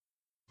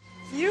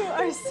You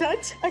are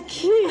such a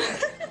geek.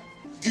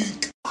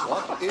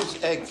 What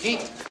is a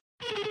geek?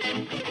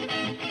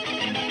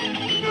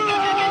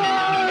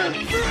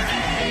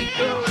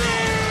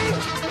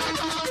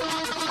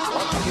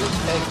 What is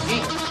a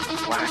geek?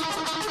 What?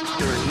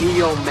 You're a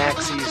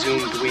neo-maxi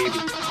zoom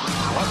dweeby.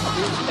 What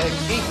is a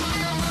geek?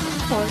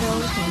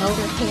 Portals,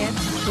 motorhead,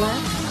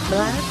 blood,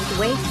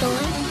 wave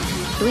stories,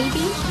 3D,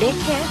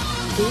 dickhead,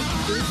 geek.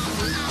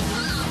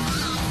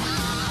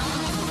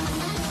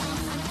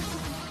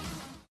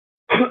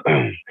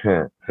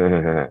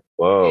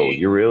 Whoa,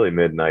 you're really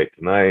midnight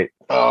tonight.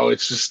 Oh,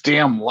 it's just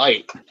damn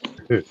light.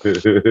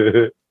 This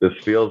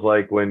feels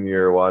like when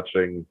you're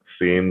watching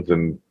scenes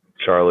in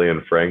Charlie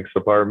and Frank's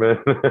apartment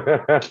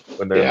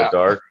when they're in the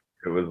dark.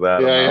 It was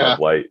that amount of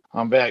light.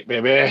 I'm back,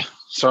 baby.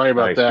 Sorry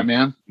about that,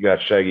 man. You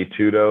got Shaggy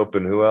Two Dope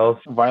and who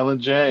else?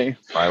 Violent J.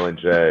 Violent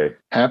J.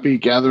 Happy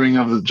gathering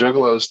of the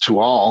Juggalos to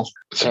all.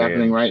 It's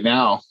happening right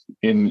now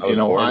in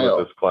Ohio.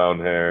 With this clown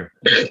hair.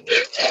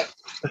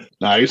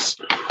 Nice.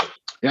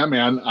 Yeah,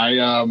 man.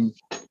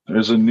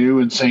 There's a new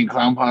Insane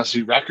Clown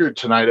Posse record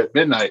tonight at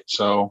midnight,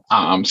 so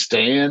I'm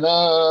staying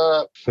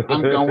up.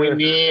 I'm going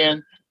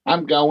in.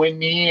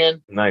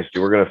 Nice.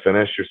 You were going to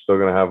finish. You're still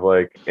going to have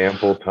like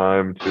ample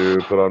time to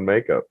put on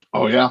makeup.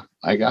 Oh, yeah.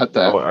 I got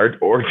that.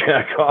 Or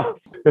jack off.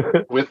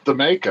 With the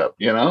makeup,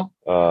 There's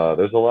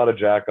a lot of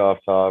jack off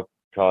talk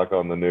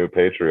on the new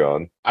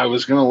Patreon. I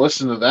was going to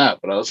listen to that,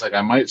 but I was like,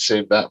 I might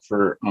save that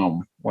for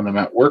when I'm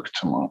at work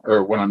tomorrow,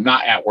 or when I'm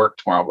not at work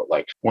tomorrow, but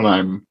like when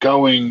I'm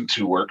going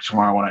to work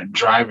tomorrow, when I'm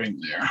driving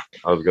there.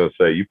 I was going to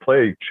say, you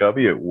play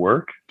Chubby at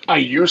work? I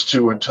used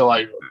to until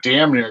I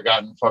damn near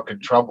got in fucking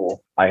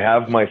trouble. I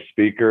have my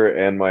speaker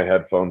and my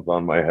headphones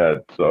on my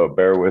head, so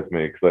bear with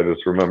me because I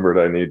just remembered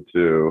I need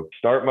to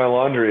start my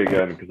laundry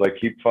again because I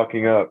keep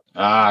fucking up.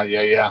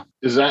 Yeah.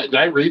 Did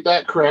I read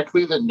that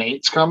correctly that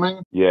Nate's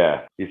coming?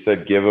 Yeah, he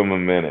said give him a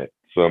minute,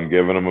 so I'm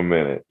giving him a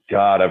minute.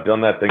 God, I've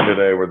done that thing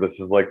today where this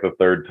is like the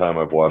third time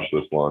I've washed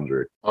this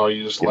laundry. Oh,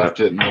 you just left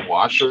it in the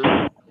washer?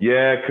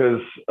 Yeah,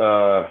 because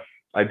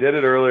I did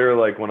it earlier,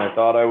 like when I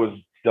thought I was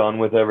done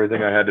with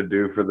everything I had to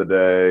do for the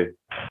day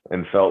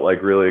and felt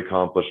like really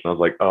accomplished. And I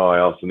was like, oh, I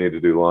also need to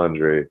do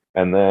laundry.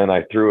 And then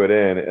I threw it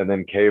in, and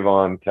then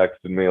Kayvon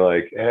texted me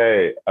like,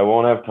 hey, I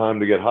won't have time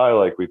to get high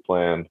like we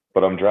planned,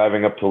 but I'm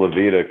driving up to La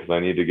Vida because I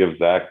need to give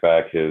Zach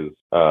back his,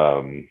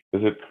 What?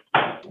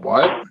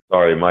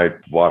 Sorry, my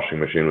washing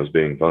machine was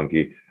being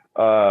funky.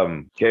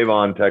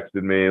 Kayvon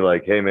texted me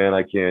like, hey man,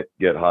 I can't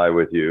get high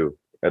with you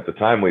at the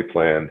time we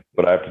planned,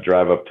 but I have to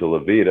drive up to La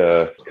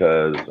Vida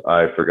because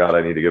I forgot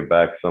I need to give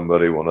back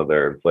somebody one of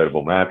their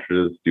inflatable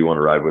mattresses. Do you want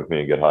to ride with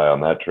me and get high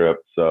on that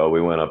trip? So we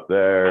went up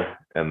there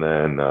and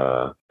then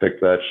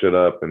picked that shit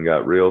up and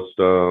got real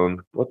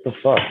stoned. What the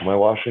fuck? My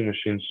washing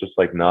machine's just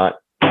like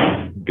not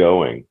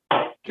going.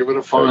 Give it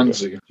a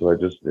Fonzie. So I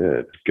just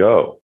did.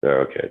 Go. There,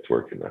 okay, it's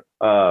working now.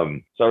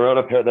 So I rode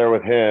up there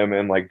with him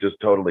and like just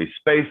totally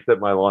spaced that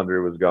my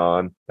laundry was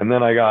gone. And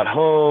then I got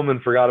home and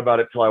forgot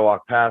about it till I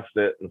walked past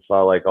it and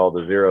saw like all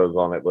the zeros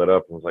on it lit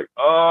up and was like,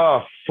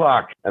 oh,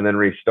 fuck. And then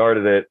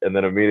restarted it and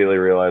then immediately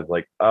realized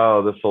like,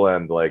 oh, this will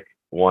end like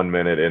 1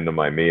 minute into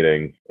my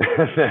meeting.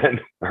 And then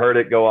heard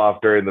it go off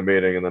during the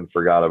meeting and then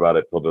forgot about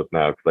it till just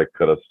now because I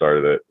could have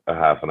started it a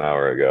half an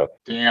hour ago.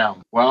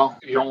 Damn. Well,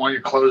 you don't want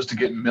your clothes to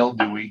get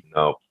mildewy.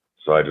 No.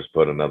 So I just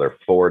put another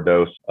 4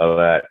 dose of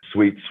that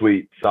sweet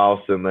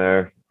sauce in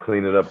there.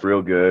 Clean it up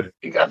real good.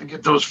 You got to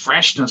get those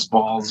freshness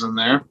balls in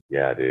there.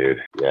 Yeah, dude.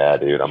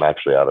 I'm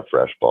actually out of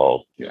fresh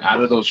balls. You're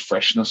out of those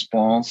freshness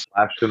balls.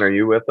 Ashton, are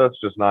you with us?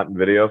 Just not in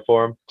video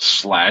form?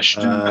 Slashed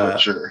and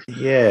Butcher.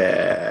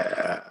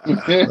 Yeah.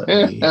 Let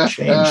me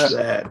change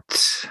that.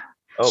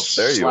 Oh,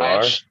 there you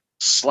are.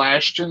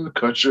 Slashed and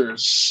Kutcher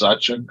is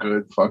such a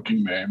good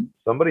fucking name.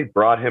 Somebody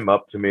brought him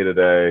up to me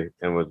today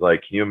and was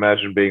like, can you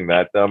imagine being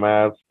that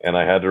dumbass? And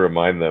I had to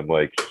remind them,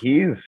 like,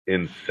 he's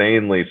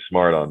insanely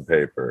smart on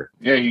paper.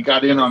 Yeah, he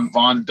got in on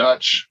Von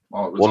Dutch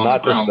while it was on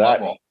not the ground just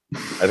that. level.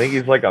 I think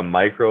he's like a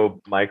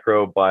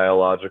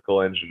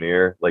microbiological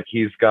engineer. Like,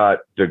 he's got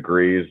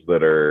degrees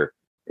that are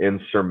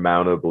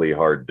insurmountably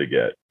hard to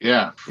get.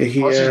 Yeah. Plus he's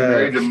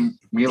married to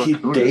Mila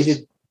Kunis.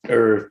 Dated...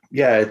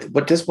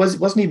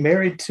 wasn't he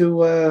married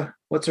to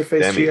what's her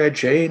face, G.I.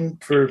 Jane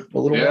for a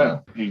little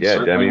while?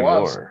 Yeah, Demi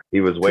Moore.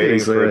 He was waiting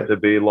for it to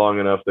be long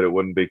enough that it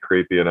wouldn't be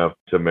creepy enough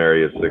to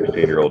marry a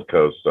 16-year-old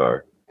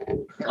co-star.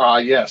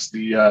 Yes,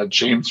 the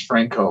James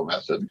Franco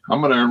method. I'm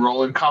going to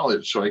enroll in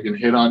college so I can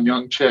hit on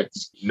young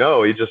chicks.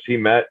 No, he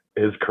met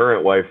his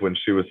current wife when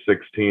she was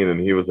 16, and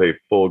he was a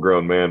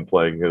full-grown man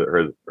playing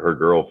her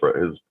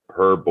girlfriend,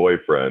 her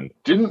boyfriend.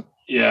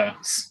 Yeah,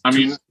 I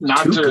mean,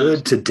 not too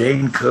good to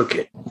Dane Cook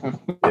it.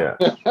 Yeah,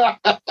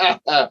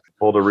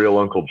 pulled a real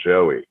Uncle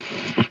Joey.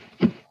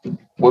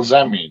 What does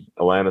that mean?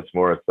 Alanis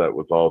Morissette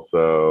was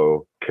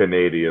also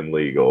Canadian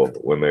legal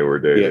when they were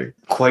dating.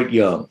 Yeah, quite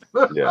young.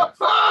 Yeah.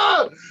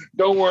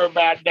 Don't worry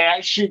about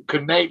that. Shit,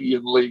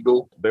 Canadian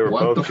legal. They were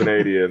both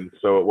Canadian,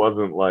 so it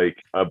wasn't like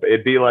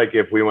it'd be like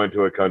if we went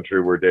to a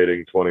country where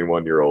dating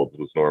 21-year-olds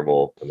was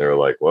normal, and they were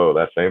like, "Whoa,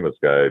 that famous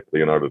guy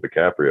Leonardo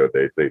DiCaprio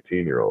dates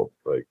 18-year-olds."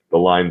 Like the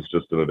line's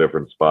just in a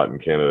different spot in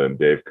Canada, and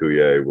Dave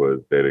Coulier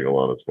was dating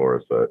Alanis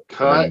Morissette.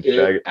 Cut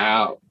it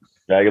out.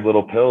 Jagged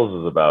Little Pills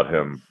is about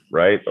him,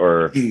 right?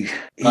 Or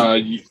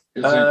theoretically,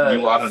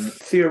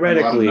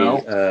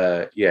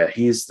 yeah,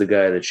 he's the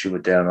guy that she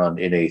went down on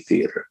in a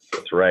theater.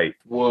 That's right.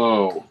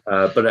 Whoa.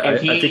 But I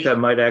think that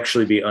might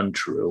actually be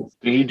untrue.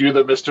 Did he do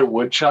the Mr.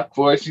 Woodchuck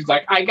voice? He's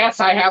like, I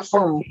guess I have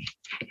some.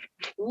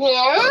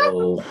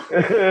 Oh.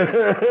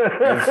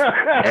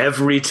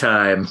 Every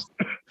time.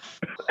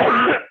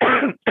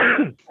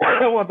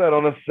 I want that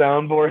on a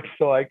soundboard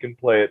so I can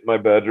play it in my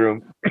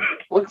bedroom.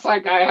 Looks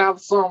like I have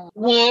some.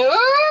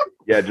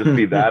 Yeah, just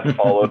be that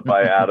followed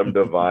by Adam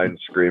Devine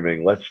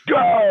screaming, "Let's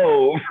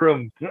go!"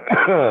 from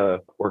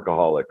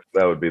Workaholics.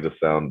 That would be the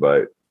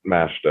soundbite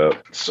mashed up.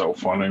 So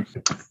funny.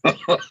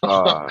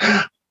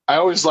 I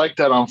always liked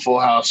that on Full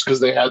House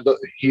because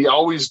he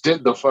always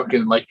did the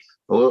fucking like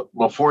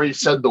before he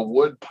said the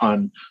wood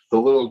pun, the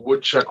little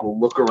woodchuck will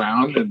look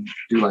around and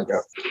do like a.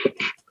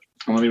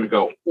 And then he would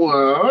go.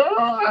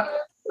 What?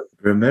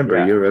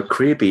 Remember, you're a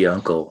creepy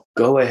uncle.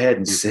 Go ahead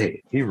and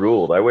say. He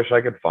ruled. I wish I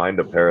could find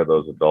a pair of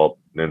those adult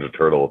Ninja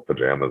Turtle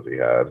pajamas he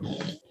had.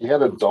 He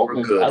had adult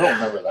Ninja. I don't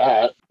remember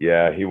that.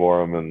 Yeah, he wore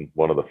them in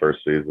one of the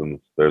first seasons.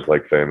 There's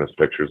like famous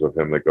pictures of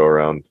him that go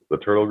around the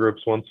turtle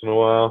groups once in a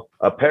while.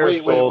 A pair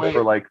sold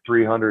for like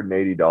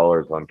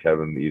 $380 on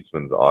Kevin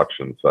Eastman's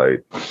auction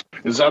site.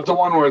 Is that the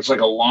one where it's like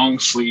a long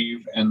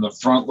sleeve and the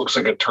front looks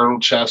like a turtle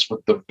chest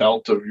with the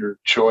belt of your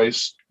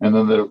choice? And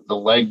then the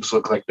legs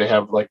look like they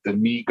have like the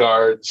knee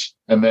guards.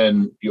 And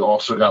then you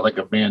also got like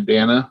a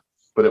bandana,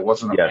 but it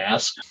wasn't a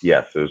mask.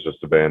 Yes, it was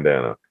just a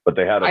bandana. But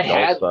they had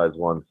adult size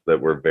ones that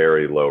were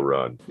very low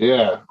run.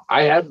 Yeah,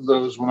 I had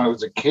those when I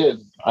was a kid.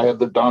 I had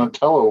the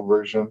Donatello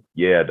version.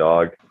 Yeah,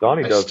 dog.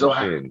 Donnie does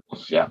machines.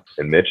 Yeah.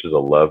 And Mitch is a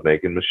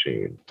love-making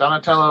machine.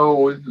 Donatello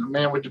was the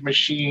man with the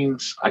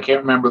machines. I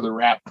can't remember the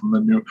rap from the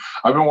new.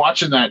 I've been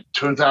watching that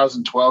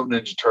 2012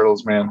 Ninja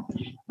Turtles, man.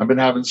 I've been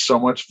having so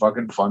much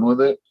fucking fun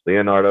with it.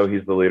 Leonardo,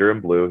 he's the leader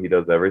in blue. He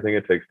does everything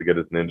it takes to get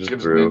his ninjas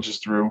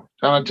through.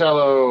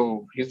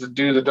 Donatello, he's the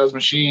dude that does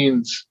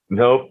machines.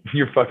 Nope,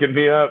 you're fucking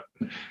me up.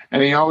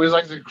 And he always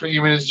likes the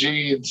cream in his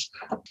jeans.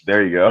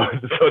 There you go.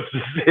 So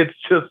it's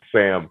just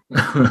Sam.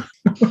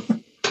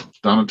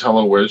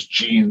 Donatello wears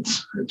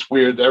jeans. It's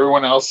weird.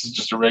 Everyone else is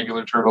just a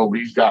regular turtle, but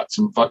he's got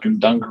some fucking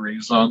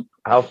dungarees on.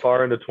 How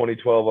far into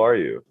 2012 are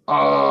you?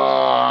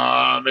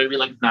 Maybe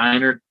like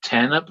 9 or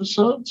 10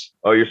 episodes.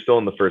 Oh, you're still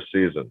in the first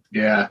season.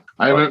 Yeah.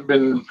 I haven't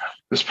been.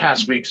 This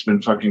past week's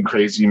been fucking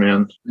crazy,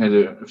 man. I had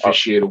to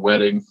officiate a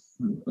wedding.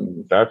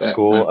 That's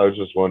cool. I was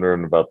just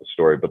wondering about the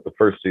story, but the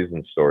first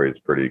season story is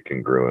pretty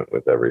congruent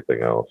with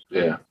everything else.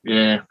 Yeah.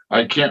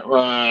 I can't.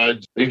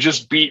 They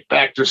just beat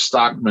Baxter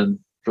Stockman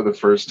for the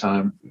first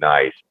time.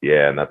 Nice.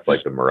 Yeah, and that's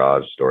like the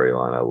Mirage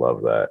storyline. I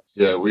love that.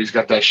 Yeah, where he's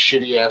got that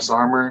shitty ass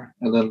armor,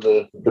 and then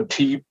the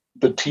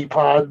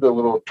T-pod, the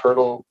little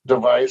turtle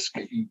device,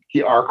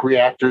 he arc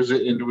reactors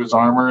it into his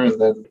armor, and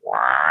then.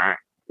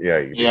 Yeah,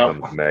 he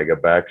becomes Mega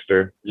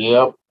Baxter.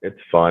 Yep.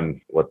 It's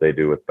fun what they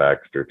do with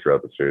Baxter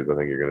throughout the series. I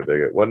think you're going to dig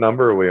it. What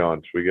number are we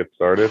on? Should we get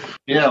started?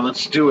 Yeah,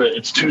 let's do it.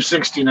 It's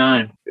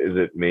 269. Is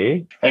it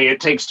me? Hey, it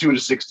takes 2 to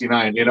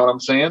 69. You know what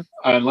I'm saying?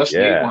 Unless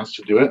Nate wants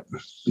to do it.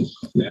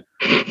 You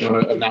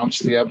want to announce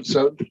the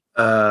episode?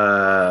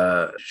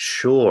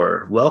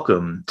 Sure.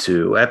 Welcome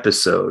to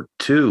episode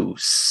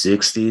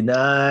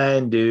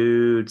 269,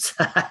 dudes.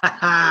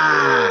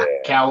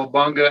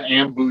 Cowabunga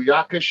and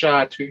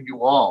Booyakasha to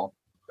you all.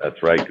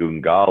 That's right,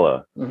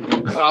 Gungala.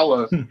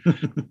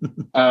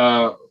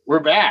 We're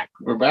back.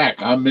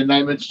 I'm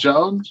Midnight Mitch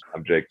Jones.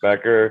 I'm Jake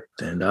Becker.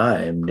 And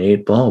I'm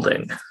Nate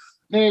Balding.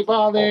 Nate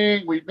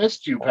Balding, we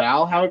missed you,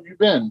 pal. How have you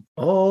been?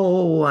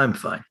 Oh, I'm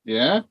fine.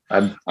 Yeah?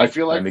 I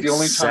feel like the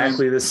only time...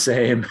 exactly the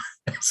same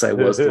as I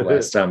was the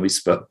last time we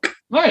spoke.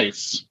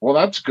 Nice. Well,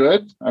 that's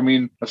good. I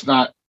mean, it's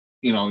not...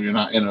 you're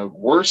not in a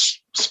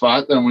worse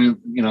spot than when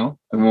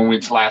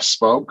we last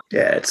spoke.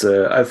 Yeah, it's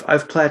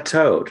I've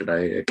plateaued, and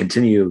I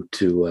continue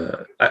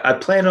to. I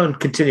plan on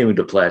continuing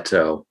to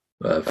plateau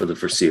for the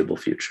foreseeable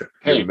future.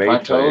 Hey,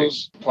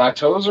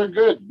 plateaus are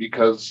good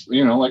because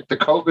like the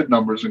COVID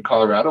numbers in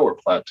Colorado are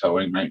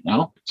plateauing right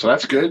now, so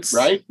that's good,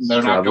 right?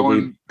 They're not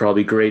going.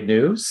 Probably great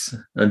news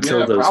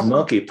until those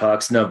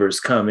monkeypox numbers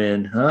come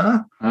in,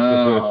 huh?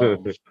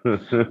 Oh.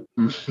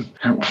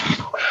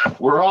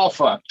 We're all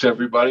fucked,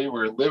 everybody.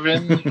 We're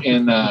living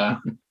in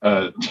a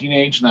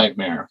teenage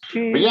nightmare.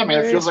 But yeah,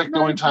 man, it feels like the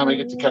only time I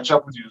get to catch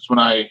up with you is when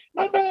I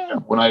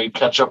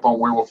catch up on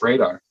Werewolf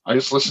Radar. I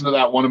just listened to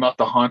that one about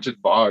the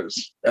haunted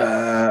bars.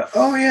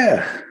 Oh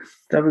yeah.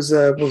 That was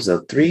what was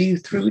that, 3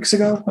 weeks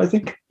ago, I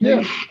think?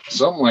 Yeah,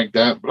 something like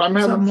that. But I'm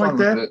having fun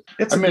with it.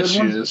 I miss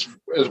you is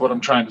what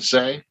I'm trying to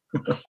say.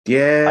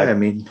 Yeah, I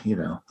mean,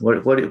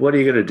 what are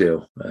you gonna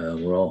do?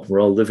 We're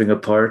all living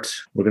apart.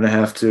 We're gonna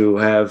have to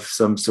have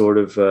some sort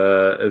of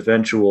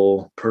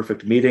eventual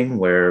perfect meeting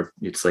where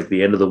it's like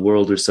the end of the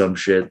world or some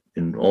shit,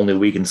 and only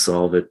we can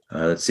solve it.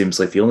 It seems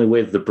like the only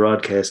way that the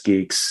broadcast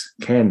geeks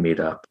can meet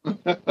up.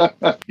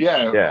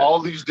 Yeah, all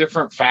these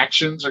different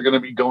factions are going to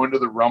be going to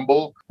the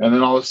Rumble, and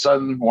then all of a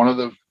sudden, one of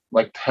the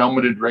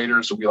helmeted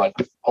raiders will be like,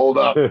 "Hold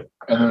up," and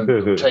then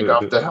they'll take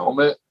off the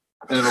helmet,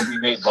 and it'll be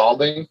Nate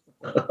Balding.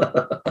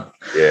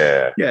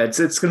 Yeah,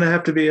 it's gonna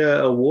have to be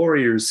a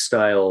Warriors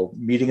style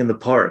meeting in the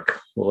park.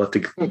 We'll have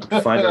to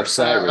find our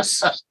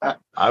Cyrus.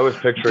 I was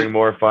picturing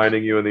more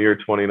finding you in the year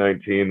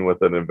 2019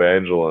 with an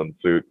Evangeline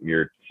suit in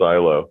your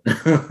silo.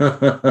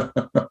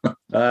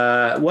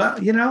 Well,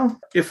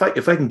 if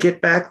I can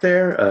get back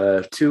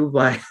there to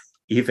my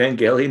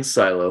Evangelion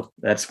silo,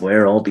 that's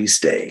where I'll be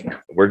staying.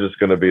 We're just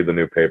going to be the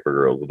new Paper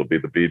Girls. It'll be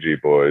the BG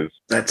Boys.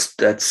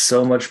 That's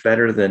so much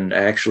better than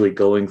actually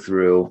going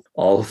through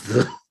all of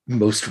the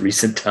most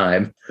recent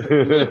time.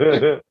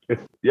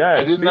 Yeah,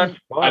 I didn't.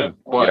 Fun.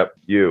 What?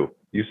 Yep,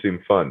 you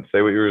seem fun.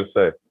 Say what you were going to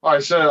say. Oh, I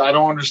said I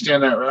don't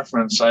understand that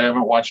reference. I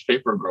haven't watched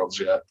Paper Girls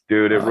yet.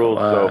 Dude, it rules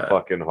so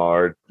fucking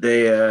hard.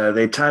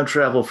 They time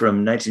travel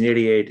from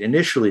 1988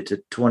 initially to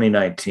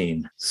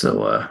 2019.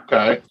 So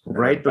Okay.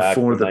 right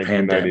before the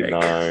pandemic.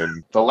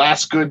 The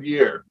last good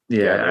year.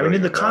 Yeah, I mean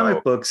in the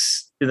comic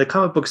books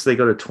they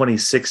go to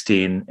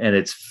 2016, and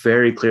it's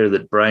very clear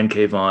that Brian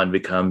K. Vaughan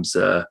becomes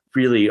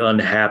really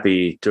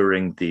unhappy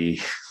during the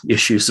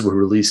issues that were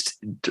released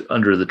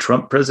under the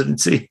Trump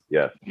presidency.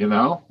 Yeah.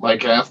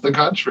 Like half the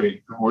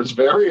country was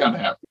very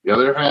unhappy. The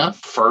other half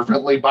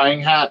fervently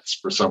buying hats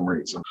for some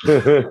reason.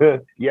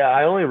 Yeah,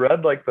 I only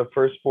read like the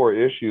first 4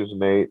 issues,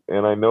 Nate,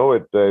 and I know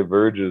it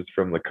diverges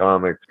from the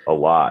comics a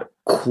lot.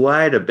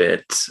 Quite a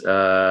bit.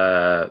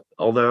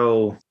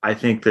 Although I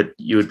think that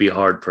you would be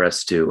hard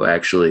pressed to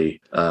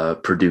actually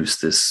produce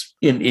this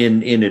in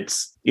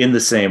the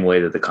same way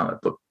that the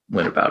comic book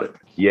went about it.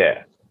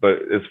 Yeah,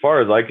 but as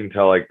far as I can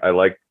tell, I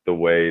like the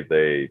way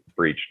they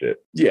preached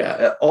it.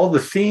 Yeah, all the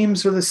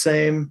themes are the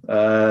same.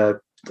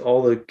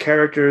 All the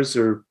characters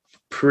are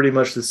pretty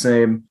much the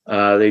same.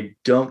 They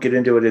don't get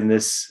into it in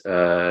this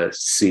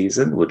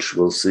season, which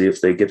we'll see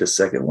if they get a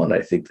second one.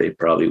 I think they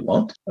probably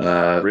won't.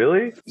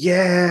 Really?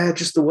 Yeah,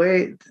 just the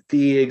way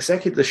the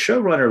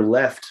showrunner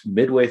left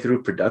midway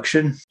through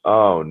production.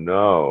 Oh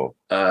no.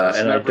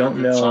 And I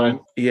don't know. Sign.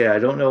 Yeah, I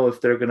don't know if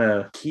they're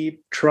gonna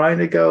keep trying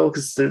to go,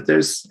 because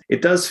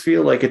it does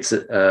feel like it's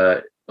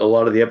a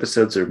lot of the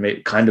episodes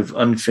are kind of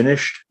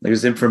unfinished.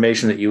 There's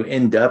information that you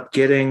end up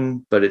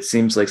getting, but it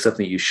seems like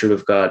something you should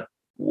have got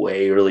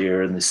way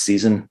earlier in the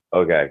season.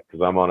 Okay,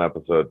 because I'm on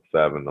episode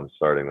 7. I'm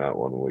starting that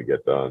one when we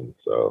get done.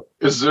 So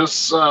is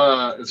this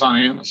it's on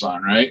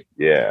Amazon, right?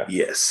 Yeah.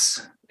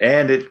 Yes.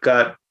 And it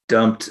got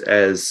dumped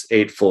as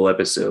 8 full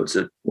episodes.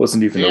 It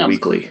wasn't even a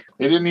weekly.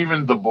 They didn't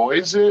even The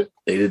Boys it?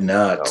 They did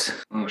not.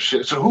 No. Oh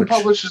shit. So who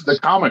publishes the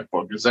comic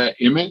book? Is that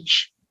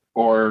Image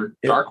or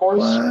Dark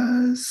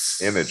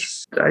Horse?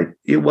 Image.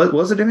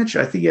 Was it Image?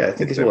 I think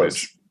it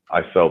was.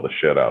 I sell the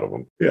shit out of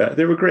them. Yeah,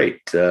 they were great.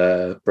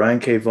 Brian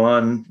K.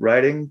 Vaughan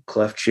writing,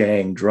 Clef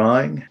Chang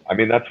drawing. I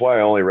mean, that's why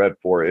I only read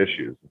 4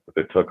 issues.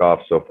 It took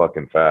off so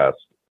fucking fast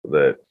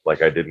that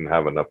I didn't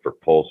have enough for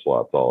pull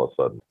slots all of a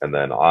sudden. And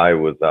then I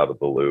was out of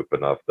the loop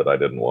enough that I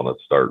didn't want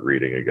to start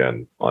reading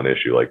again on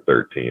issue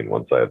 13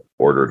 once I had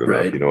ordered enough.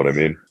 Right. You know what I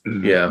mean?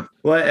 Yeah.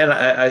 Well, and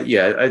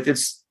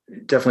it's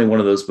definitely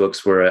one of those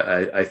books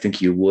where I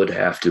think you would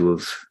have to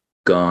have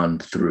gone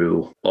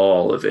through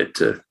all of it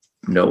to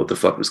know what the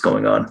fuck was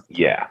going on.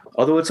 Yeah.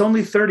 Although it's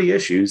only 30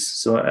 issues,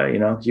 so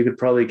you could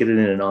probably get it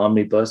in an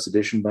omnibus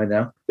edition by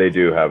now. They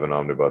do have an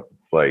omnibus.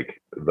 It's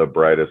like the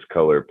brightest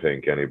color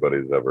pink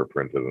anybody's ever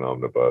printed an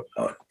omnibus.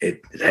 Oh,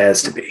 it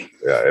has to be.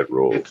 Yeah, it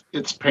rules.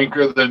 It's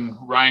pinker than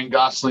Ryan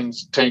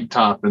Gosling's tank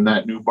top in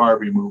that new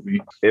Barbie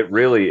movie. It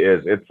really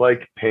is. It's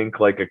like pink,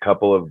 like a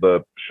couple of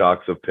the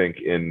shocks of pink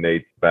in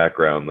Nate's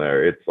background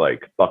there. It's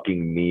like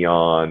fucking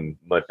neon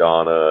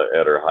Madonna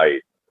at her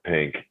height.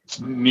 Pink.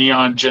 It's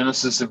Neon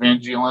Genesis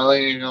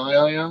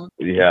Evangelion.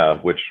 Yeah,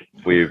 which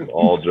we've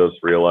all just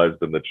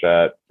realized in the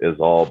chat is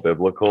all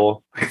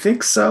biblical. I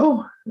think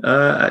so.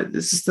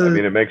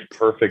 It makes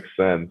perfect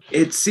sense.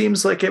 It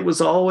seems like it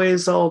was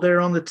always all there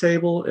on the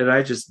table, and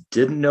I just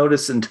didn't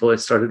notice until I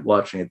started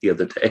watching it the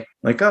other day.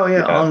 Like, oh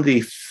yeah. On the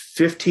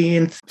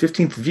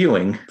 15th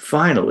viewing,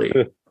 finally,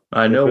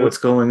 I know what's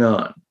going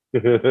on.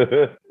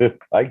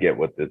 I get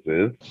what this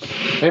is.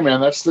 Hey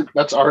man, that's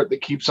art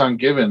that keeps on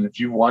giving.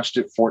 If you watched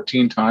it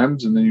 14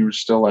 times and then you were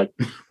still like,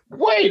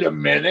 wait a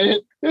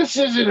minute, this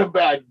isn't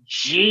about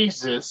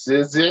Jesus,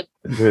 is it?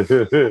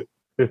 You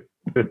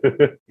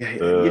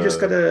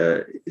just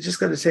gotta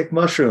take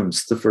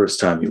mushrooms the first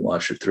time you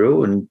watch it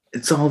through, and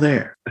it's all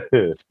there.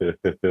 Is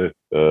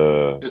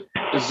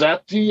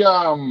that the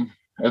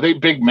are they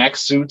big mech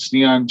suits,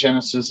 Neon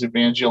Genesis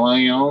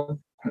Evangelion?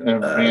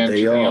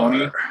 They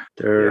are.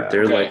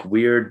 They're like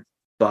weird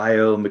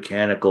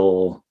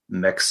biomechanical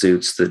mech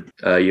suits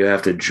that you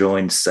have to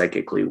join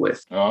psychically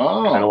with.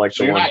 Oh, Kind of like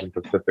so the you're ones not, in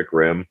Pacific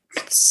Rim.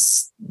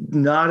 It's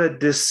not a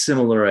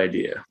dissimilar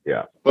idea.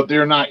 but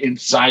they're not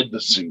inside the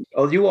suit.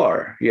 Oh, you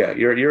are. Yeah,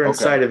 you're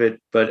inside of it,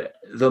 but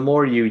the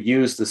more you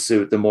use the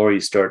suit, the more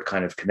you start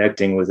kind of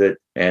connecting with it,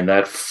 and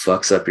that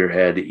fucks up your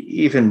head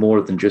even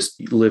more than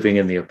just living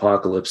in the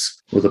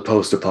apocalypse or the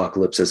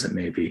post-apocalypse as it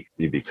may be.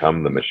 You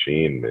become the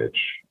machine, Mitch.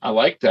 I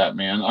like that,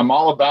 man. I'm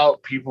all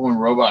about people in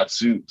robot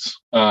suits.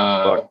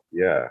 Fuck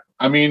yeah.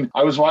 I mean,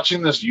 I was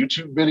watching this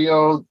YouTube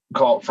video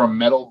called from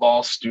Metal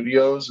Ball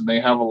Studios, and they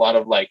have a lot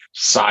of like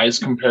size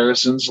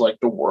comparisons, like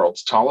the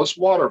world's tallest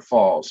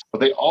waterfalls. But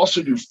they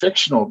also do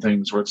fictional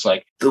things where it's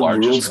like The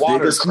largest world's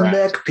biggest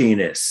watercraft. mech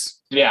penis.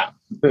 Yeah,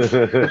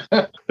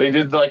 they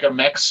did like a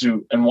mech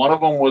suit, and one of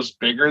them was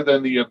bigger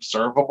than the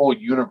observable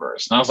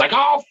universe. And I was like,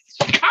 oh,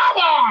 come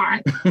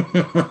on!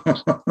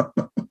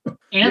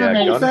 Anime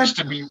Gundam- needs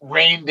to be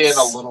reined in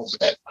a little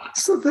bit.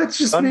 So that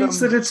just Gundam-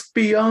 means that it's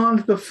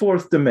beyond the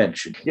fourth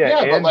dimension. Yeah,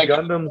 but and like-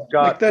 Gundam's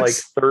got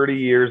that's- like 30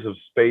 years of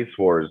Space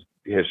Wars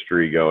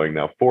history going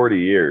now, 40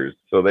 years.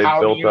 So they've How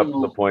do built up to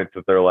you- the point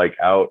that they're like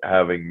out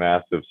having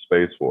massive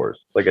Space Wars.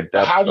 It's like a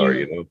Death How do Star,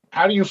 you- you know?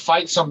 How do you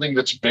fight something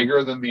that's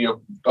bigger than the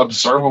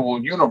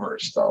observable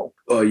universe, though?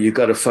 Oh, you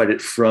got to fight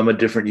it from a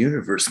different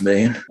universe,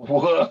 man.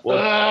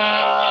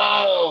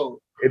 Whoa!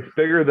 It's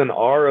bigger than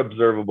our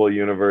observable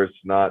universe,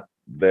 not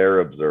their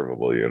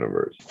observable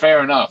universe.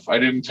 Fair enough. I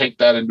didn't take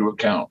that into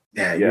account.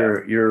 Yeah,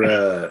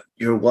 Yeah.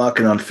 you're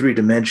walking on 3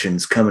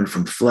 dimensions coming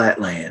from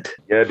Flatland.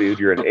 Yeah, dude,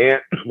 you're an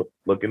ant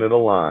looking at a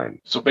line.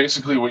 So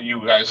basically, what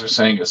you guys are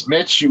saying is,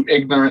 Mitch, you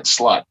ignorant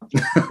slut.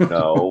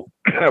 No,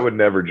 I would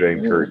never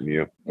Jane Curtin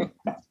you.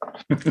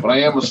 But I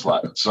am a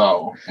slut.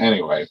 So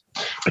anyway,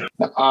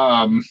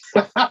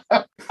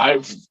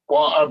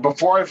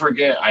 before I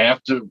forget,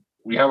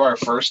 we have our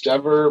first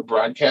ever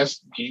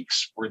Broadcast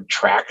Geeks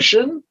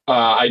retraction.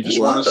 I just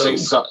want to say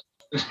so.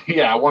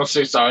 Yeah, I want to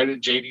say sorry to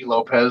JD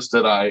Lopez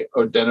that I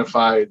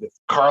identified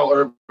Carl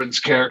Urban's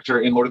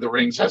character in Lord of the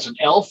Rings as an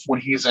elf when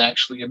he's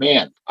actually a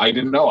man. I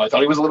didn't know. I thought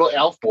he was a little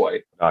elf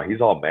boy.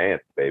 He's all man,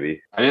 baby.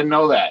 I didn't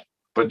know that.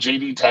 But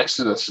JD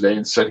texted us today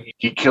and said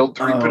he killed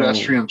 3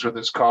 pedestrians with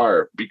his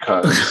car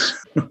because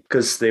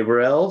Because they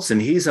were elves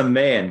and he's a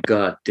man.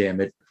 God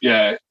damn it.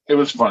 yeah, it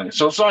was funny.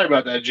 So sorry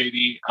about that,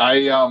 JD.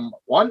 I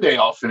one day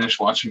I'll finish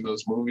watching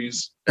those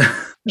movies.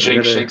 Jake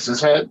We're gonna- shakes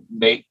his head.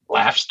 Nate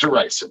laughs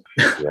derisive.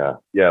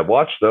 Yeah.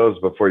 Watch those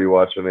before you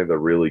watch any of the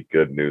really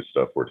good new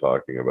stuff we're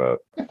talking about.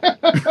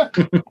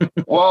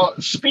 Well,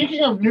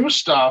 speaking of new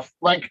stuff,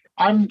 like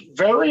I'm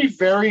very,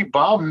 very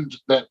bummed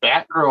that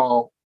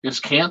Batgirl is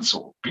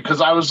canceled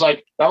because I was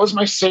like, that was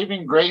my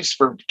saving grace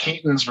for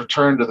Keaton's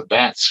return to the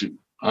Batsuit.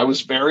 I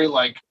was very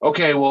like,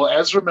 okay, well,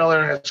 Ezra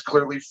Miller has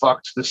clearly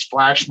fucked this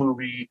Flash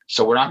movie,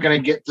 so we're not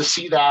going to get to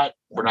see that.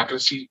 We're not going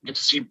to get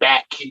to see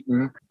Bat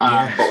Keaton,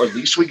 but at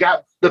least we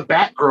got the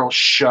Batgirl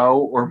show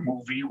or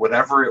movie,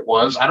 whatever it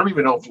was. I don't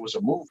even know if it was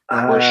a movie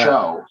or a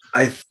show.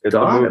 I It's a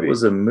thought it movie.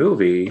 was a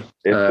movie.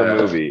 It's a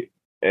movie.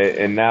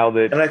 And now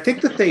that... And I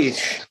think that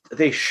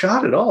they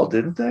shot it all,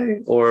 didn't they?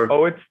 Or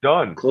Oh, it's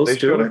done. Close they to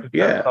showed it? it to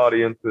Yeah. test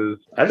audiences.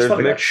 I just There's thought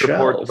it got mixed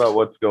reports shelved. about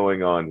what's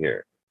going on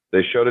here.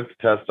 They showed it to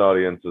test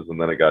audiences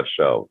and then it got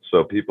shelved.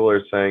 So people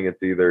are saying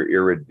it's either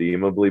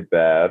irredeemably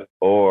bad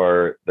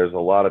or there's a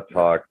lot of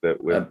talk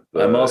that with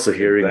I'm also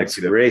hearing it's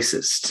executive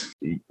racist.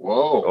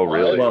 Whoa. Oh,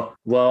 really?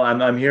 Well,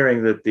 I'm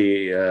hearing that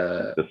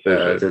the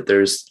Decision.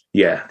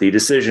 that the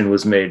decision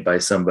was made by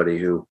somebody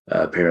who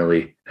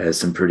apparently has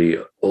some pretty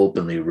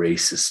openly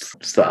racist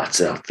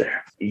thoughts out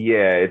there.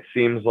 Yeah, it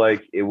seems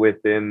like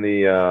within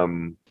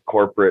the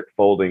corporate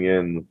folding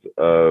ins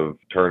of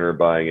Turner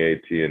buying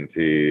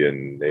AT&T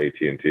and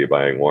AT&T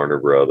buying Warner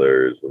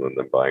Brothers and then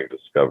them buying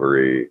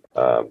Discovery,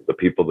 the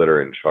people that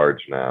are in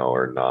charge now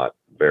are not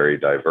very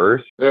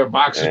diverse They're a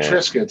box of And-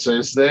 Triscuits,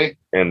 is they?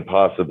 and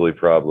possibly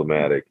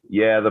problematic.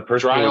 Yeah, the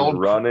person Dry who was old-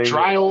 running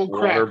dry old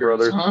Warner crackers,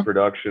 Brothers huh?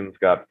 Productions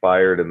got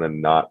fired and then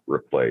not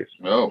replaced.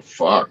 Oh,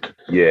 fuck.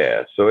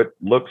 Yeah, so it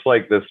looks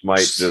like this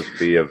might just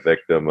be a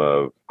victim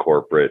of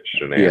corporate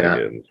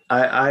shenanigans.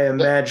 I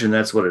imagine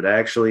that's what it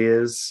actually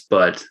is,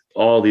 but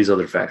all these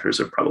other factors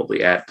are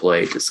probably at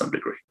play to some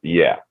degree.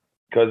 Yeah,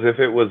 because if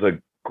it was a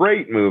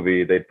great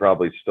movie, they'd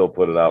probably still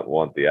put it out and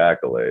want the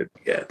accolade.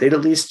 Yeah, they'd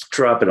at least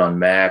drop it on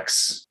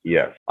Max.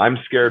 Yes, I'm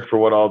scared for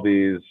what all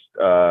these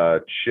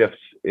shifts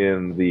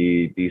in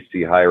the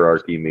DC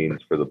hierarchy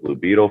means for the Blue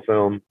Beetle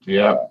film.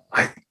 Yeah.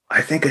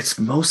 I think it's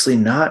mostly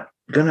not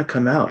gonna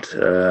come out.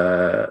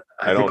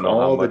 I don't think know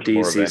all how the much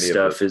more of DC any of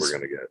stuff this is we're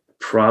gonna get.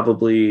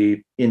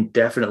 probably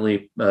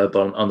indefinitely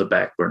on the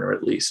back burner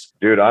at least.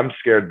 Dude, I'm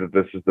scared that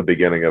this is the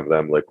beginning of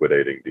them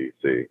liquidating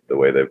DC the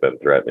way they've been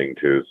threatening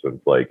to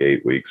since like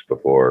 8 weeks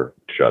before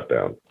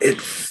shutdown.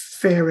 It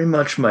very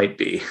much might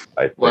be.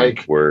 I think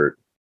Like- we're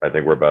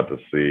about to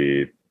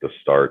see the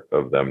start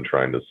of them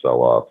trying to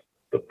sell off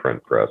the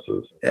print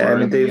presses. I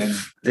mean, in the end.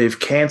 they've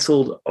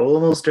canceled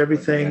almost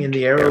everything in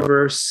the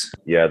Arrowverse.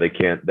 Yeah, they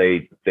can't.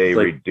 They Like,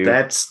 reduce.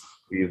 that's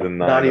season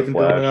 9 not of even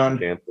Flash going on.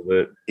 canceled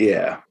it.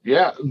 Yeah.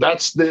 Yeah,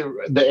 that's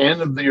the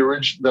end of the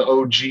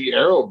OG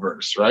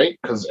Arrowverse, right?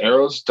 Because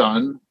Arrow's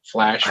done,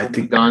 Flash I will be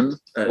think, done.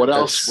 What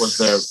else was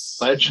there?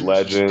 that's-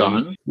 Legends is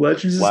done.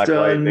 Legends is Black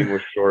Lightning done.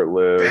 was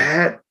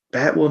short-lived.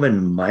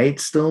 Batwoman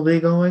might still be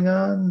going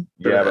on.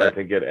 Yeah, but I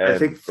think it ends. I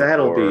think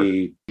that'll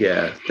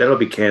before- that'll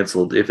be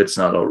canceled if it's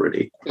not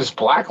already. Is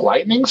Black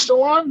Lightning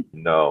still on?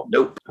 No.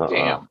 Nope.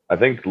 Damn. I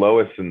think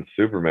Lois and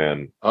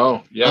Superman,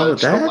 Oh, yeah,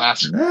 that's the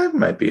last. that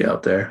might be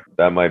out there.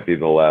 that might be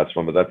the last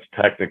one, but that's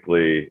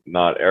technically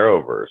not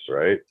Arrowverse,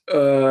 right?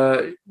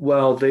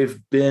 Well, they've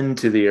been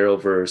to the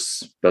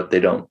Arrowverse, but they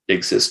don't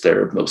exist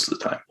there most of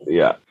the time.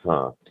 Yeah.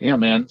 Huh. Yeah,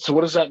 man. So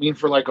what does that mean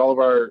for like all of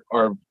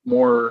our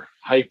more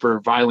hyper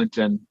violent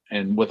and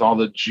with all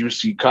the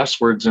juicy cuss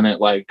words in it,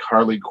 like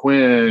Harley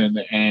Quinn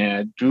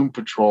and Doom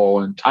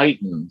Patrol and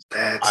Titans?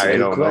 That's I a good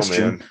don't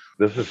question. know, man.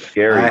 This is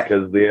scary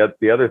because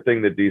the other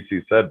thing that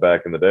DC said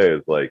back in the day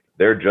is like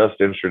they're just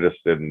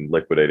interested in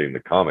liquidating the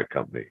comic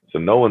company, so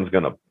no one's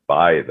gonna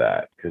buy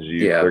that because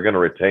they're gonna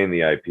retain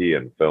the IP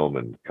in film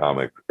and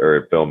comic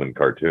or film and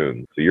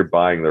cartoons. So you're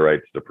buying the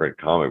rights to print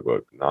comic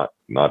books,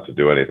 not to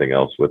do anything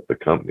else with the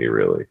company,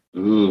 really.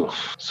 Ooh.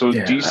 So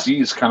Yeah.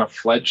 DC is kind of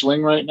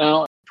fledgling right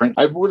now.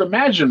 I would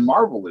imagine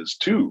Marvel is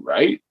too,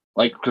 right?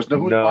 Like, because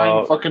who's No.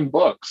 buying fucking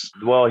books?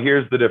 Well,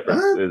 here's the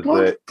difference: is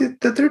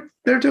that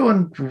they're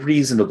doing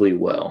reasonably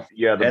well.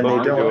 yeah, the And they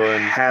books are don't doing.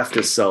 have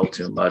to sell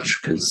too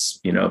much because,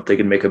 they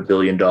can make $1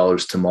 billion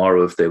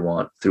tomorrow if they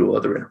want through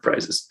other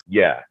enterprises.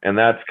 Yeah, and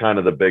that's kind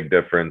of the big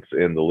difference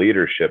in the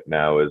leadership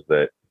now is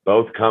that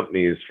both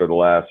companies for the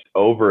last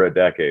over a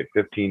decade,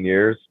 15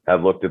 years,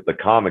 have looked at the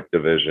comic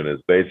division as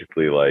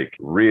basically like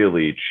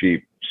really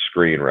cheap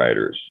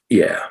screenwriters,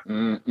 Yeah.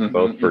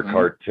 both for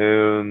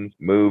cartoons,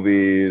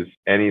 movies,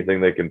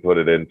 anything they can put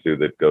it into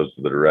that goes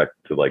to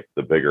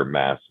the bigger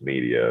mass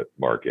media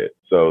market.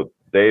 So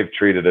they've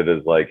treated it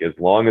as like, as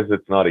long as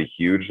it's not a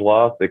huge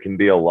loss, it can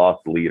be a loss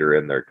leader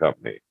in their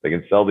company. They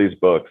can sell these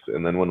books,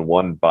 and then when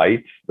one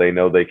bites, they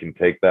know they can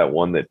take that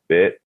one that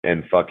bit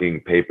and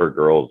fucking paper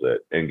girls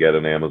it and get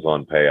an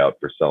Amazon payout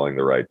for selling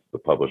the rights to the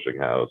publishing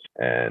house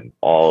and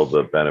all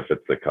the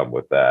benefits that come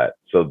with that.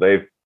 So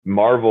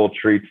Marvel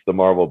treats the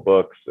Marvel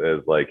books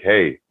as like,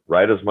 hey,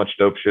 write as much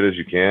dope shit as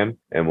you can,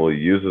 and we'll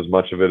use as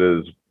much of it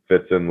as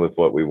fits in with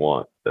what we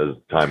want as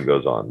time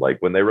goes on. Like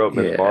when they wrote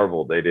Miss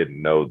Marvel, they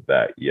didn't know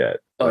that yet.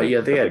 Oh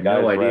yeah, they had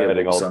no idea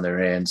what was all on their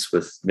hands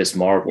with Miss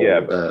Marvel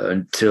Yeah,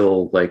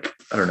 until like,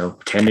 I don't know,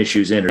 10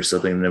 issues in or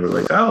something. And they were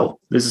like, oh,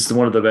 this is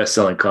one of the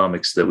best-selling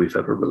comics that we've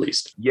ever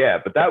released. Yeah,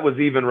 but that was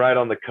even right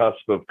on the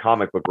cusp of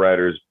comic book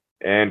writers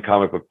and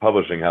comic book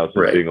publishing houses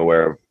being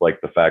aware of like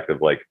the fact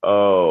of like,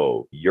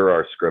 oh, you're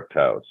our script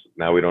house.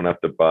 Now we don't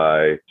have to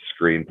buy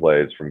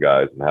screenplays from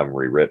guys and have them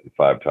rewritten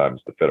 5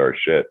 times to fit our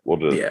shit. We'll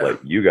just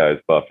let you guys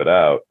buff it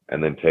out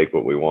and then take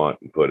what we want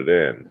and put it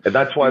in. And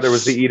that's why there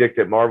was the edict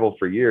at Marvel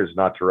for years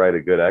not to write a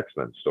good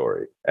X-Men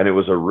story. And it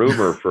was a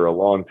rumor for a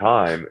long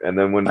time. And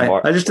then when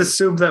I just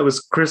assumed that was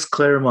Chris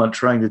Claremont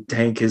trying to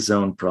tank his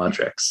own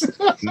projects.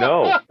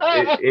 No,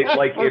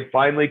 it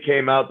finally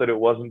came out that it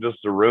wasn't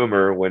just a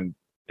rumor when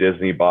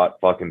Disney bought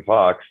fucking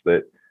Fox,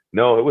 that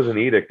no, it was an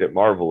edict at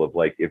Marvel of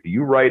like, if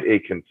you write a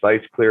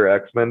concise, clear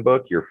X-Men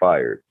book, you're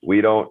fired.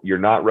 You're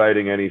not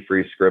writing any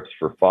free scripts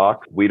for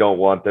Fox. We don't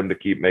want them to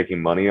keep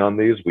making money on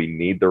these. We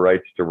need the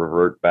rights to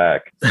revert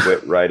back,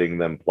 quit writing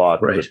them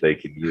plots that they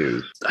can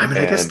use. I mean,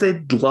 I guess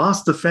they'd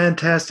lost the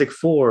Fantastic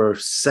Four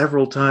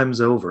several times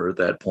over at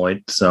that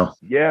point. So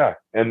yeah.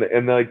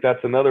 And like,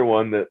 that's another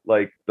one that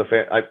like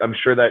I'm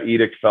sure that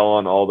edict fell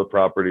on all the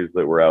properties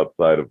that were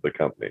outside of the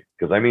company.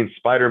 Because I mean,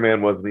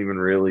 Spider-Man wasn't even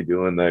really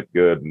doing that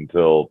good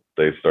until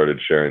they started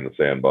sharing the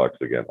sandbox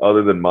again,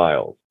 other than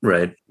Miles.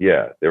 Right.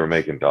 Yeah. They were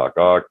making Doc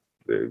Ock,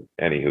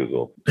 any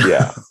hoozle.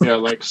 Yeah. Yeah.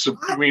 Like,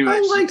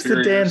 I liked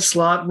the Dan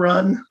Slott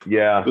run.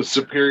 Yeah. The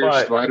Superior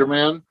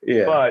Spider-Man.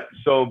 Yeah. But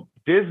so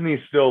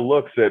Disney still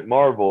looks at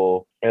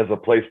Marvel as a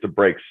place to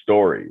break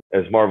stories,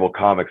 as Marvel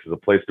Comics as a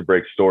place to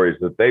break stories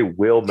that they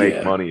will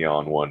make money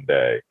on one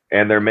day.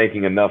 And they're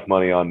making enough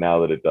money on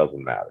now that it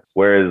doesn't matter.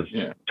 Whereas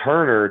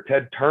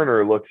Ted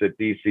Turner looks at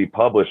DC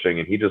Publishing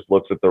and he just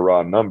looks at the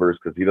raw numbers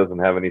because he doesn't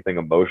have anything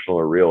emotional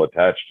or real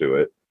attached to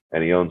it.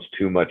 And he owns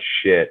too much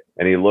shit.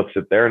 And he looks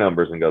at their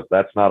numbers and goes,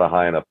 that's not a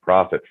high enough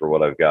profit for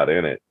what I've got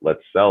in it.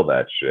 Let's sell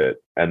that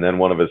shit. And then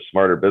one of his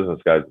smarter business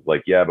guys is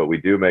like, yeah, but we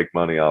do make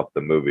money off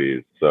the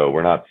movies, so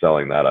we're not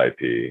selling that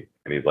IP.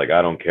 And he's like,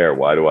 I don't care.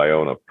 Why do I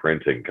own a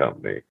printing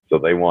company? So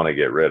they want to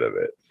get rid of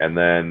it. And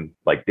then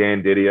like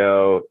Dan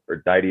Didio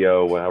or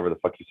Didio, whatever the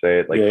fuck you say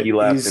it, like he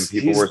left and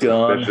people were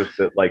suspicious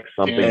that like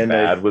something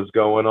bad was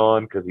going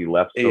on because he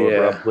left so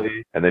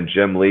abruptly. And then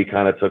Jim Lee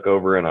kind of took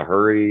over in a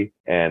hurry.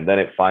 And then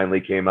it finally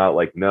came out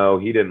like, no,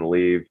 he didn't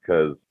leave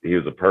because he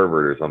was a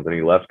pervert or something.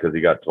 He left because he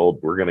got told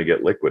we're going to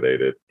get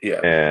liquidated. Yeah.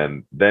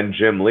 And then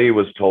Jim Lee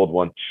was told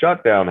once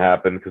shutdown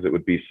happened, because it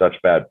would be such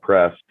bad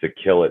press to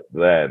kill it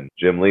then,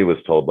 Jim Lee was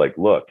told like,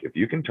 look, if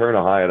you can turn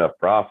a high enough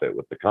profit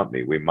with the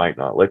company, we might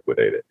not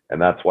liquidate it.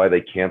 And that's why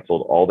they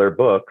canceled all their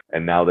books.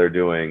 And now they're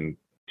doing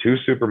 2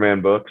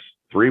 Superman books,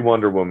 3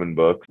 Wonder Woman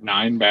books,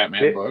 9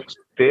 Batman Fif- books.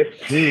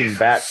 15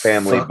 Bat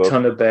Family Fuck books.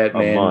 ton of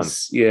Batmans.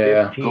 month.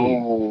 Yeah. 15.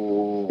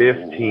 Oh.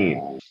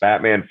 15.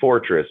 Batman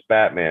Fortress,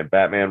 Batman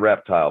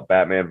Reptile,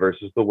 Batman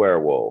versus the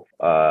Werewolf,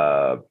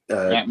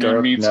 Batman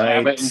Dark meets Knight,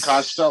 Abbott and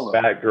Costello.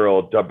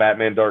 Batgirl,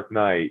 Batman Dark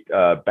Knight,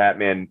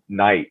 Batman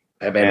Knight,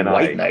 Batman NI.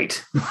 White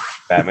Knight.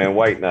 Batman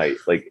White Knight,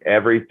 like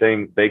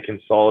everything they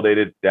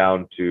consolidated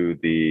down to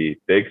the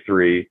big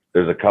 3.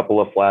 There's a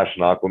couple of Flash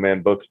and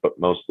Aquaman books, but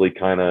mostly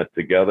kind of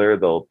together.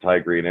 They'll tie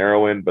Green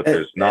Arrow in, but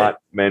there's not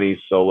many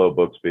solo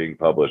books being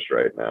published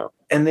right now.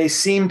 And they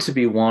seem to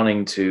be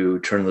wanting to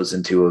turn those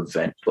into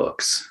event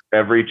books.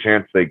 Every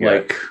chance they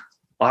get. Like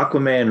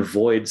Aquaman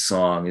Void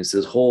Song is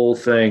this whole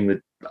thing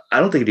that I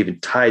don't think it even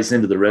ties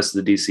into the rest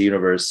of the DC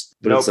universe,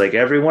 but it's like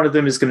every one of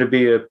them is going to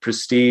be a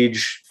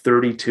prestige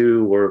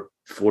 32 or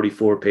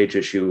 44-page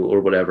issue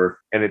or whatever.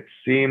 And it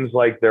seems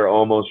like they're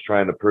almost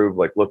trying to prove,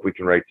 like, look, we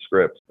can write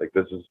scripts. Like,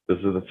 this is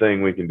the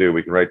thing we can do.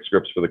 We can write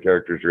scripts for the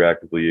characters you're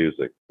actively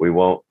using. We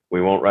won't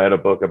write a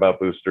book about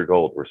Booster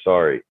Gold. We're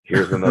sorry.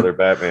 Here's another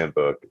Batman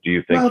book. Do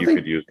you think you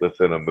could use this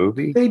in a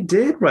movie? They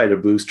did write a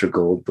Booster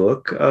Gold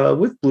book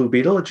with Blue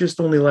Beetle. It just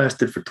only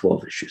lasted for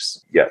 12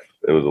 issues. Yes,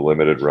 it was a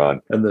limited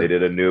run. And they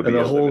did a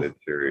Nubia limited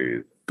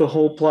series. The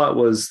whole plot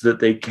was that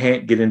they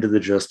can't get into the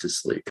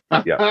Justice League.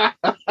 Yeah.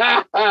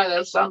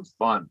 That sounds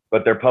fun.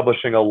 But they're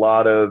publishing a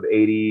lot of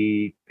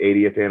 80th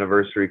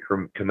anniversary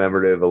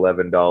commemorative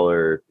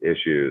 $11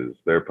 issues.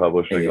 They're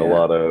publishing a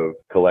lot of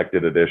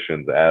collected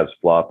editions as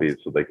floppies,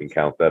 so they can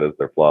count that as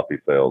their floppy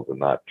sales and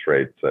not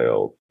trade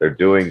sales. They're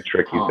doing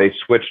tricky. They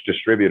switched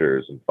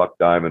distributors and fucked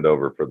Diamond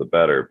over for the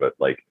better, but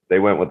like they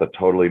went with a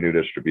totally new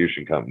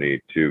distribution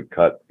company to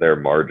cut their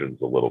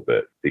margins a little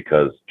bit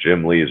because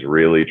Jim Lee's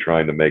really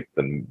trying to make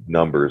the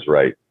numbers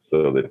right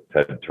so that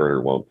Ted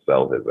Turner won't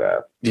sell his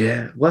ass.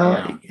 Yeah,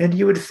 well, and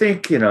you would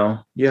think,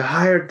 you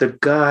hired the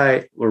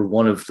guy or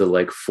one of the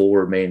like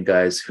 4 main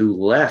guys who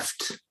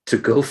left to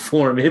go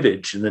form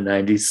Image in the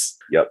 90s.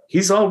 Yep.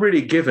 He's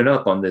already given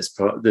up on this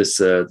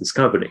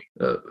company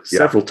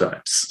several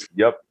times.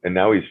 Yep. And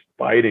now he's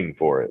fighting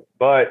for it.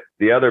 But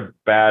the other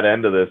bad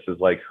end of this is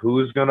like,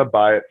 who's going to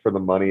buy it for the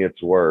money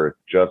it's worth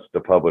just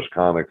to publish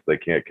comics they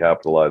can't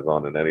capitalize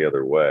on in any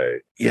other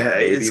way? Yeah,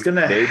 it's going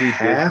to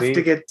have Disney?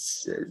 to get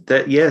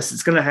that. Yes,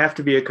 it's going to have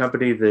to be a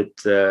company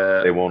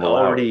that they won't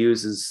allow already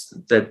uses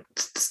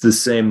that's the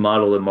same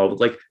model in Marvel.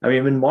 Like, I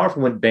mean, when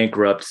Marvel went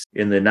bankrupt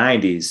in the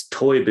 90s,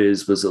 Toy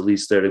Biz was at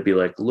least there to be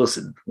like,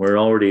 listen, we're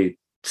already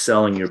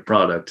selling your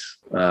product.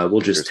 We'll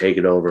just take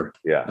it over.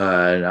 Yeah.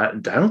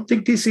 And I don't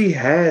think DC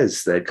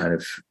has that kind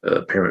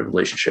of parent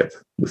relationship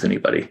with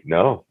anybody.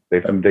 No,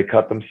 they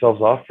cut themselves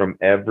off from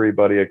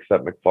everybody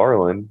except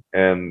McFarlane.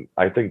 And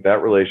I think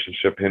that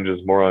relationship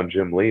hinges more on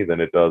Jim Lee than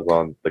it does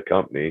on the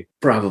company.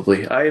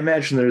 Probably. I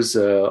imagine there's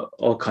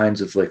all kinds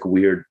of like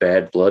weird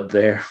bad blood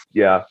there.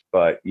 Yeah.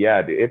 But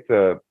yeah,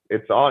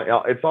 it's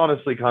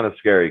honestly kind of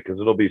scary because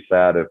it'll be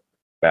sad if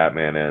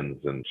Batman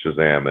ends and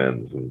Shazam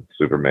ends and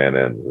Superman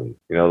ends, and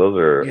those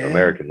are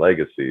American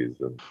legacies.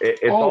 And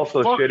it's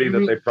also shitty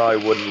that they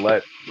probably wouldn't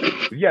let.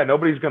 Yeah,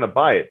 nobody's gonna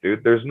buy it,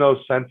 dude. There's no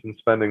sense in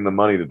spending the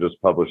money to just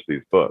publish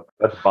these books.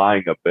 That's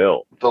buying a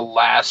bill. The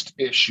last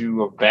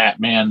issue of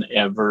Batman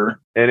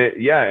ever. And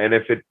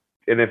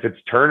if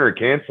it's Turner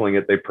canceling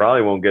it, they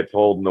probably won't get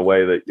told in a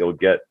way that you'll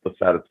get the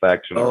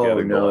satisfaction of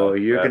getting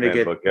you're going to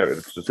get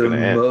the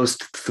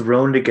most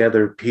thrown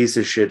together piece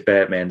of shit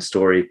Batman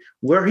story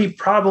where he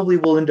probably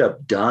will end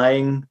up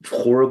dying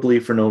horribly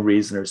for no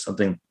reason or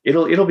something.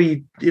 It'll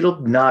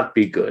not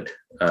be good.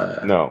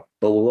 No.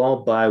 But we'll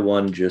all buy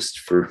one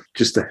just to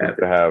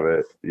have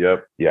it.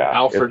 Yep. Yeah.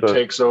 Alfred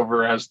takes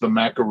over as the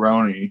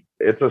macaroni.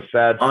 It's a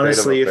sad.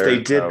 Honestly, if they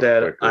did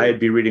that, I'd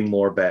be reading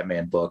more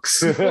Batman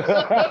books.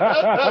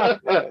 But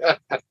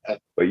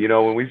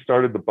when we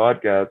started the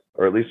podcast,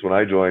 or at least when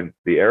I joined,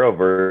 the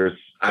Arrowverse,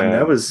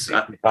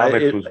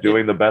 comics was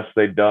doing the best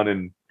they'd done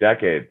in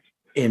decades.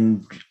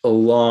 In a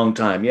long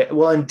time. Yeah.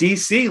 Well, and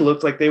DC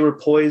looked like they were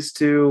poised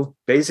to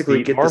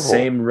basically get Marvel. The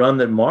same run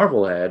that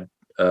Marvel had.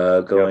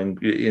 Going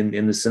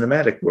in the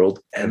cinematic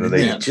world, and then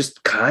they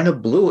just kind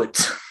of blew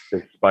it.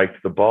 They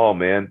spiked the ball,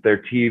 man. Their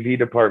TV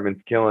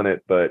department's killing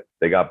it, but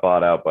they got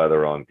bought out by the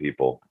wrong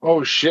people.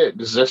 Oh shit!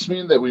 Does this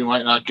mean that we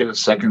might not get a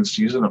second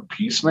season of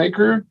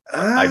Peacemaker?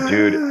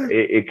 Dude,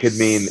 it could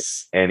mean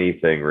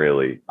anything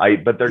really.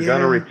 But they're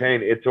gonna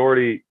retain. It's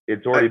already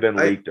been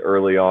leaked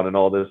early on in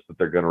all this that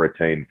they're gonna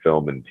retain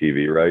film and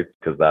TV rights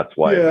because that's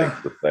why it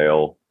makes the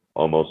sale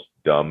almost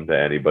dumb to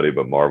anybody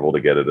but Marvel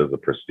to get it as a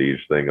prestige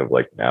thing of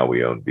like, now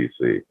we own DC.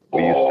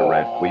 We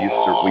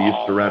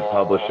used to rent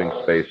publishing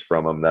space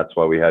from them. That's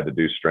why we had to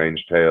do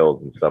Strange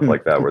Tales and stuff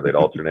like that where they'd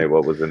alternate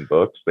what was in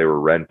books. They were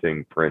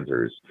renting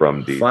printers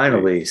from DC.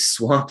 Finally,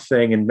 Swamp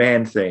Thing and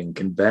Man Thing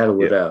can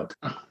battle it out.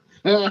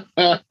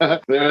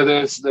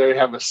 They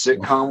have a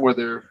sitcom where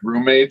they're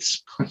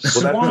roommates. that's the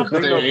Swamp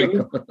thing,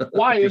 Thing.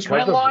 Why is my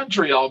Because of-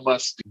 laundry all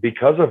musty?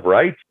 Because of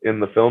rights in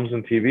the films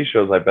and TV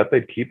shows, I bet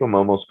they'd keep them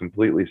almost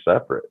completely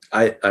separate.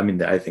 I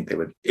mean, I think they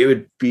would. It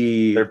would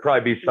be There'd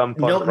probably be some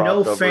fun no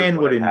crossovers fan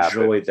when would it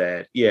enjoy happens.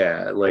 that.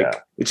 Yeah, like Yeah.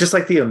 it's just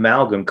like the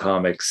amalgam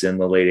comics in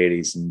the late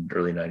 '80s and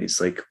early '90s.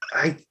 Like,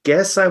 I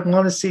guess I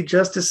want to see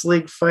Justice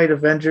League fight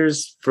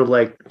Avengers for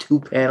like 2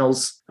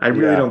 panels. I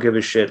really Yeah. don't give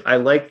a shit. I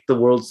like the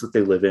worlds that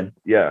they live in.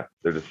 Yeah,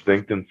 they're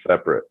distinct and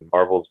separate.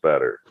 Marvel's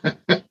better.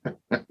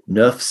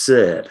 Enough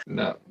said.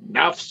 No,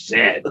 enough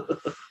said.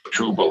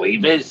 True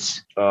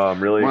believers.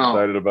 I'm really Wow.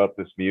 excited about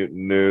this mutant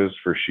news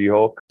for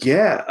She-Hulk.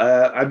 Yeah,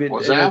 I mean,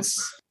 What's and that?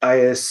 I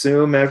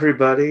assume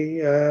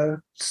everybody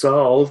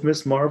saw all of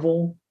Miss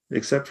Marvel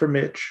except for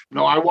Mitch.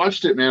 No, I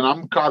watched it, man.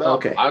 I'm caught up.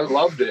 Okay. I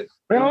loved it.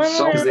 It was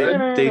so 'Cause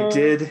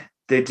good.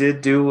 they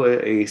did do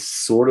a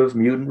sort of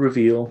mutant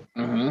reveal.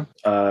 Mhm.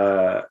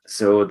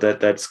 So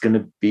that's going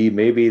to be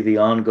maybe the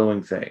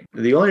ongoing thing.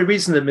 The only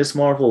reason that Miss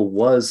Marvel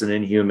was an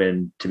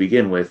Inhuman to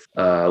begin with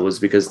was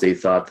because they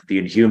thought that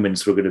the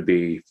Inhumans were going to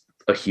be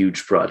a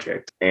huge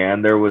project.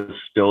 And there was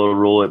still a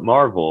rule at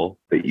Marvel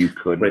that you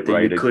couldn't Right, that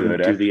write you a couldn't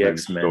good do the X-Men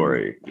X-Men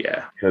story.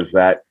 Yeah. Because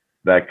that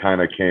kind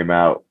of came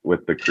out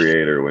with the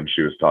creator when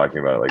she was talking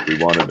about it. Like, we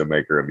wanted to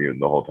make her a mutant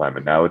the whole time,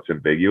 and now it's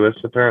ambiguous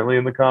apparently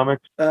in the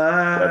comics.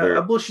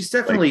 Whether- Well, she's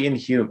definitely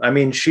Inhuman. I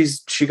mean, she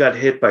got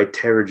hit by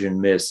Terrigen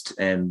Mist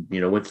and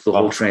went through the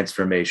whole Oh.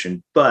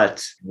 transformation, but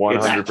it's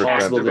 100%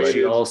 possible that she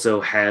related. also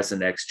has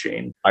an X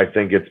chain. I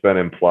think it's been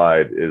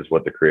implied, is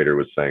what the creator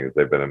was saying, is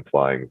they've been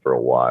implying for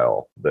a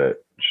while that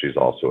she's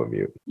also a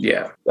mutant.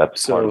 Yeah.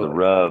 That's part of So- the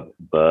rub,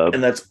 bub.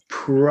 And that's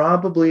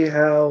probably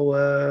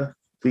how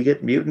we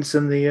get mutants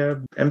in the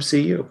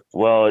MCU.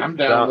 Well, I'm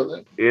down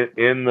with it.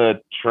 in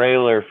the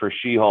trailer for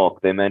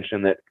She-Hulk, they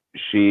mentioned that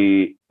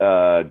she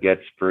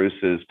gets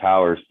Bruce's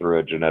powers through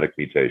a genetic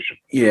mutation.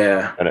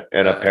 Yeah.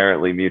 And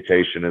apparently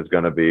mutation is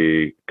going to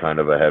be kind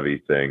of a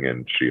heavy thing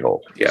in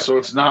She-Hulk. Yeah. So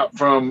it's not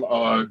from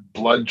a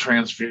blood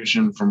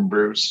transfusion from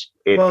Bruce.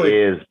 It Well,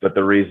 is, but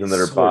the reason that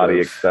her sort body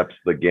of. accepts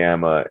the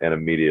gamma and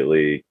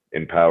immediately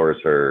empowers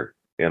her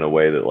in a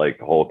way that like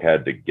Hulk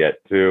had to get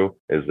to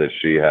is that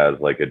she has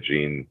like a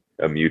gene,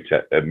 a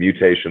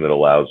mutation that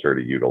allows her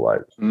to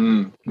utilize,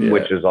 Mm. Yeah.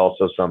 which is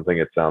also something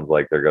it sounds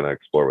like they're going to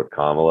explore with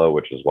Kamala,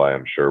 which is why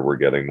I'm sure we're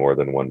getting more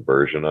than one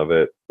version of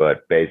it.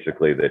 But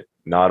basically that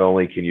not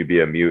only can you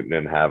be a mutant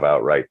and have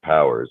outright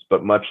powers,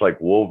 but much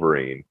like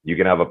Wolverine, you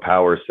can have a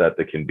power set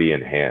that can be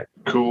enhanced.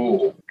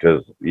 Cool.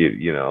 Because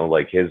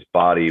like his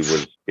body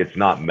it's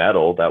not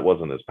metal, that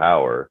wasn't his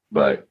power,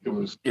 but It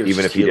was.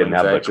 even if he didn't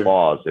have the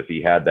claws, if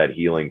he had that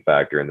healing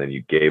factor and then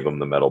you gave him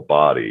the metal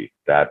body,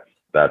 that's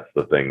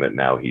the thing that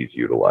now he's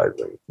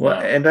utilizing. Well,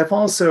 and I've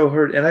also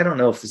heard, and I don't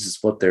know if this is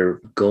what they're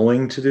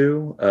going to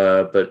do,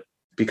 but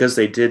because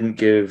they didn't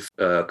give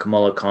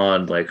Kamala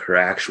Khan like her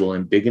actual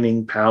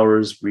embiggening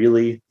powers,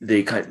 really,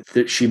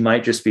 she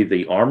might just be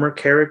the armor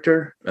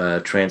character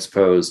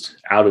transposed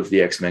out of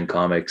the X-Men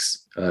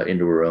comics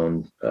into her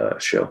own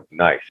show.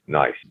 Nice.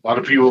 A lot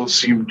of people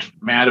seemed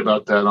mad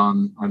about that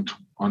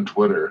on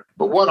Twitter.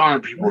 But what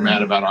aren't people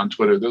mad about on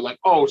Twitter? They're like,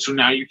 oh, so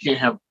now you can't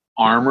have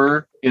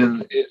armor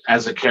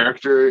as a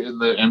character in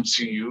the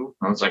MCU.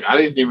 I was like, I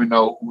didn't even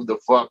know who the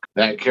fuck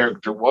that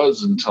character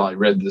was until I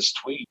read this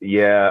tweet.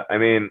 Yeah, I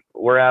mean,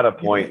 we're at a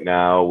point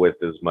now with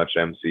as much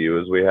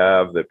MCU as we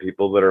have that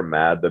people that are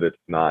mad that it's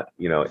not,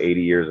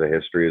 80 years of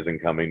history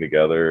isn't coming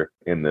together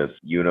in this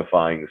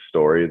unifying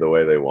story the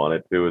way they want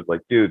it to. Is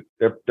like, dude,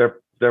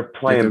 they're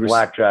playing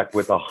blackjack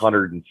with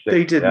 106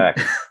 They didn't.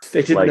 decks.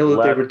 They didn't Like, know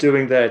that they were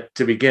doing that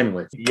to begin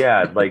with.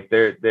 Yeah, like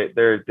they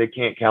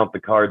can't count the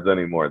cards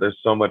anymore. There's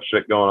so much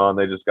shit going on.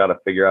 They just got to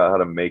figure out how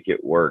to make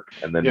it work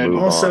and then move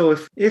on. Also,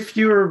 if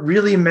you're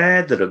really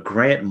mad that a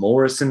Grant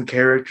Morrison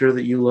character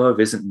that you love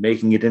isn't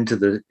making it into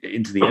the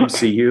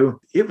MCU,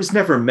 it was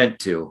never meant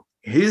to.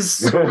 His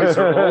stories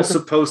are all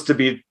supposed to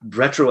be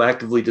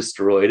retroactively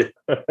destroyed.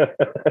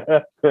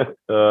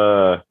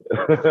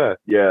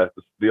 Yeah,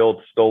 the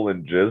old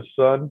stolen jizz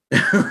son.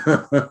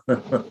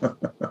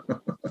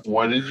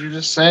 What did you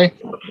just say?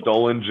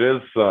 Stolen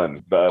jizz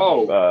son.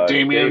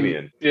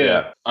 Damien.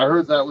 Yeah. I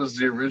heard that was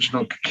the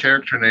original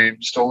character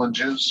name, Stolen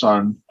Jizz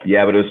Son.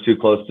 Yeah, but it was too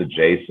close to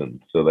Jason,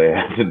 so they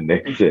had to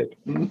nix it.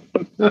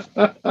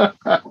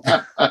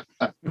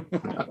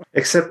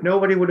 Except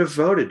nobody would have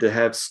voted to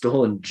have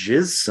Stolen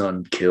Jizz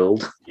Son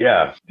killed.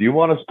 Yeah. Do you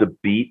want us to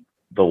beat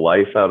the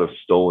life out of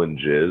Stolen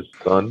Jizz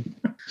son?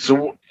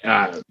 So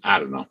I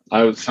don't know.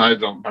 I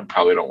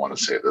probably don't want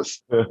to say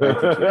this. You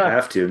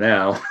have to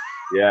now.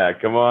 Yeah,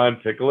 come on,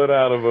 tickle it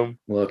out of him.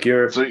 Look,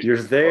 you're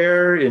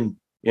there in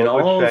What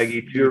all would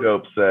Shaggy Two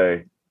Dope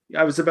say?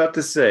 I was about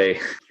to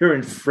say, you're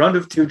in front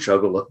of two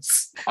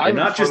juggalos. I'm And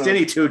not in just front of-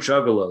 any two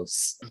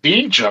juggalos.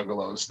 The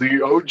Juggalos, the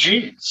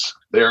OGs.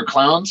 They are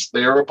clowns.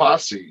 They are a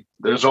posse.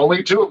 There's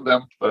only two of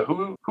them. But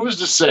who's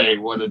to say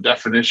what a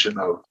definition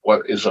of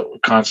what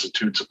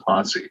constitutes a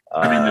posse?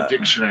 I mean, the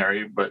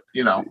dictionary, but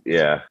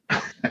Yeah.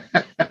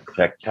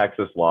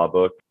 Texas law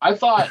book. I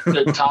thought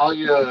that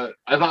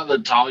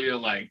Talia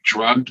like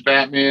drugged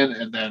Batman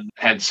and then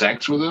had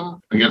sex with him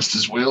against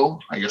his will.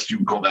 I guess you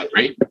would call that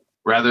rape.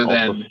 Rather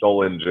Also than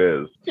stolen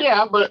jizz.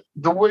 yeah, but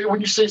the way when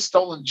you say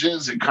stolen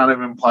jizz, it kind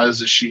of implies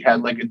that she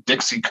had like a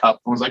Dixie cup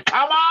and was like,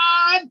 "Come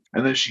on!"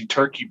 and then she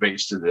turkey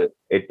basted it.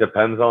 It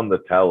depends on the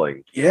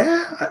telling.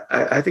 Yeah,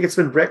 I think it's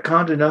been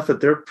retconned enough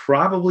that there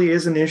probably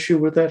is an issue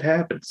where that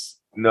happens.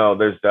 No,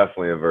 there's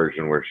definitely a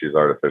version where she's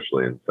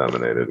artificially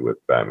inseminated with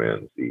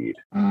Batman's seed.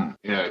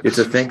 Yeah, It's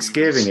a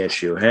Thanksgiving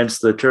issue, hence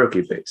the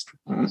turkey based.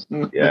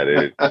 Yeah,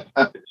 dude.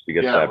 She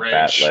gets Yeah, that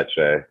bat Rich.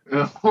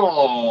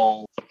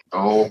 leche.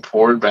 Oh,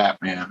 poor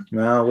Batman.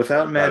 Well,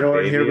 without Matt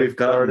Orton here, Damian we've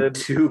gotten started.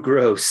 too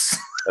gross.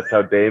 That's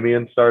how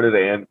Damien started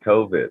and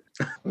COVID.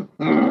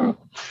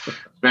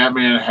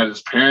 Batman had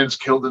his parents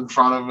killed in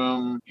front of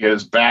him. He had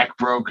his back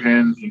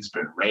broken. He's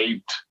been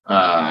raped.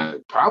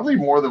 Probably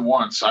more than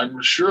once.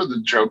 I'm sure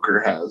the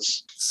Joker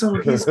has. So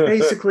he's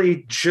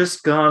basically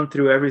just gone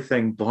through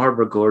everything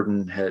Barbara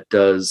Gordon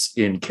does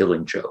in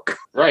Killing Joke.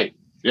 Right.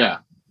 Yeah.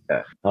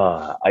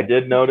 I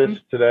did notice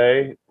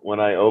today when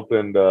I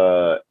opened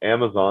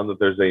Amazon that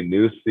there's a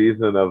new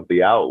season of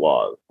The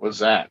Outlaws. What's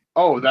that?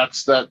 Oh,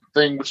 that's that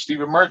thing with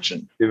Stephen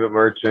Merchant. Stephen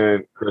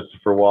Merchant,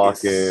 Christopher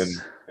Walken,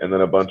 Yes. and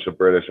then a bunch of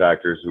British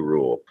actors who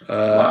rule.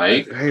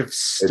 Like? I have It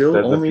still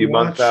says a only few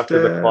months watched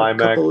after the a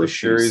climax couple of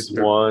issues. Series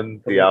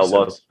 1, the makes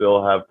Outlaws sense.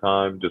 still have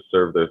time to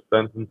serve their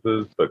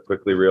sentences, but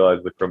quickly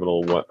realize the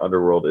criminal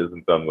underworld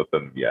isn't done with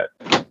them yet.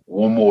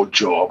 One more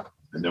job,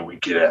 and then we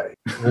get out.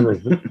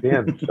 Is this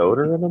Dan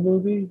Soder in a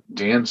movie?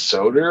 Dan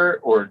Soder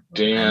or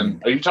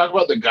Dan? Are you talking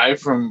about the guy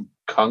from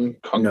Kung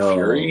No.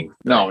 Fury?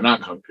 No,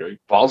 not Kung Fury.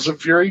 Balls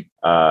of Fury?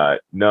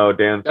 No,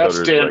 Dan That's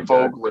Soder's Dan like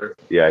Vogler.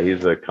 yeah,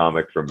 he's a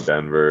comic from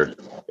Denver.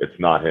 It's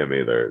not him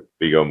either.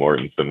 Viggo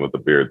Mortensen with the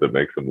beard that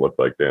makes him look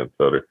like Dan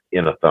Soder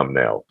in a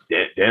thumbnail.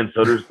 Dan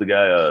Soder's the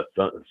guy,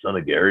 son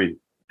of Gary.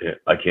 Yeah,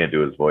 I can't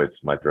do his voice.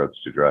 My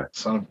throat's too dry.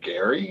 Son of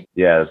Gary?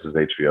 Yeah, this is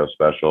HBO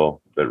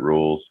special that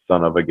rules.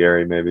 Son of a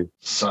Gary, maybe.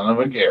 Son of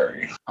a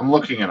Gary. I'm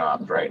looking it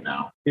up right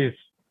now. He's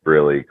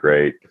really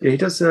great. Yeah, he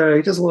does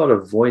a lot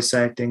of voice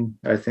acting,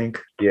 I think.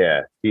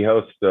 Yeah, he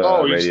hosts a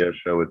Oh, he's- radio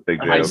show with Big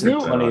J. I He's knew- in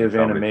plenty on of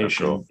Comedy animation.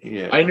 Central.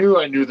 Yeah. I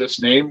knew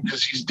this name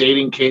because he's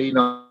dating Katie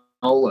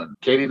Nolan.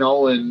 Katie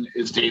Nolan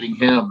is dating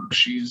him.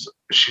 She's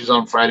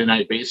on Friday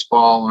Night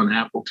Baseball on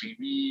Apple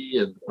TV,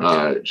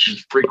 and she's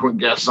a frequent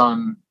guest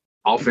on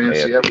All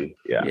Fantasy Ever. AFC,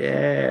 yeah.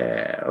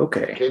 Yeah.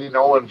 Okay. Katie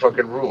Nolan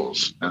fucking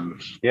rules,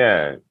 and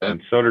Yeah,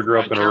 and Soder grew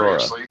up in Aurora.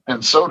 vicariously.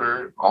 And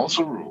Soder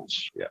also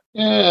rules. Yeah.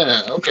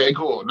 Yeah. Okay.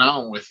 Cool.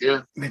 Now I'm with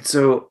you. And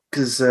so,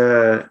 because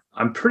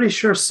I'm pretty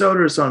sure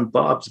Soder's on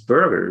Bob's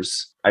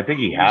Burgers. I think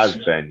he has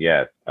been,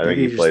 yes. I think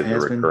He he just plays a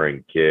has been.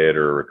 recurring kid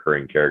or a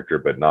recurring character,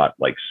 but not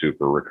like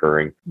super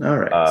recurring. All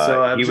right.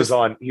 So I'm he was just-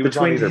 on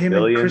between either him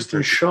and Billions Kristen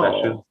or Shaw.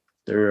 Succession.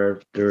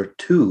 There are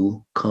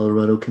two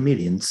Colorado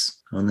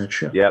comedians on that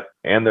show. Yep,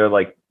 and they're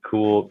like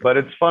cool, but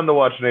it's fun to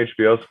watch an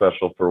HBO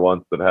special for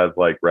once that has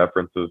like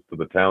references to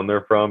the town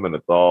they're from, and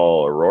it's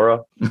all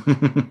Aurora.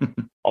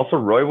 Also,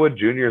 Roy Wood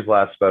Jr.'s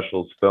last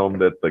special is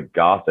filmed at the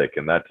Gothic,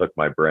 and that took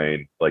my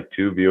brain like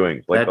 2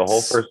 viewings. Like the whole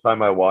That's first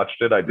time I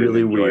watched it, I didn't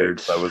really enjoy weird.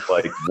 it. So I was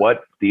like,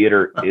 "What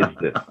theater is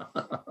this?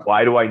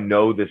 Why do I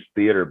know this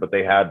theater?" But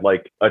they had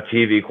like a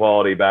TV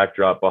quality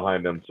backdrop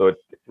behind them, so it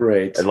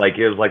Right. was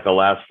like the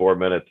last 4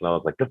 minutes, and I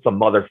was like, "That's a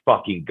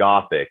motherfucking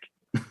Gothic."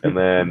 And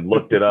then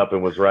looked it up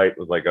and was right.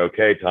 Was like,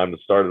 okay, time to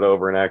start it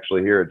over and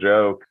actually hear a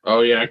joke.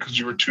 Oh yeah, because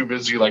you were too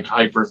busy like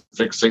hyper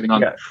fixating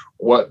on Yeah.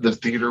 what the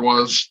theater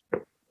was.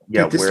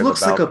 Yeah, Dude, this where the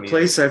looks like a balcony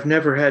place is. I've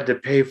never had to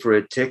pay for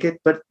a ticket,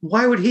 but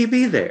why would he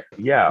be there?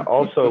 Yeah.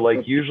 Also,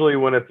 like usually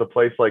when it's a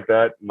place like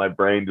that, my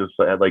brain just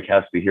like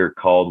has to hear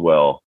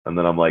Caldwell, and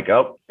then I'm like,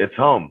 oh, it's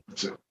home.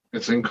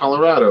 It's in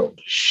Colorado.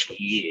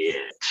 Shit.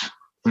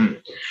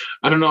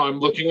 I don't know. I'm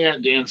looking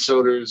at Dan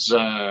Soder's.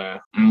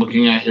 I'm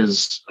looking at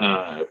his.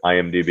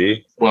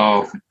 IMDb.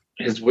 Well,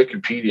 his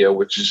Wikipedia,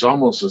 which is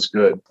almost as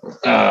good.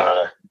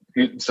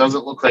 It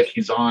doesn't look like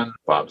he's on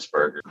Bob's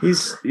Burger.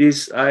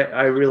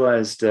 I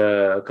realized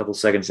a couple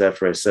seconds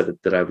after I said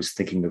it that I was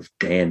thinking of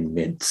Dan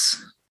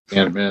Mintz.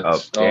 Dan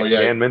Mintz. Oh,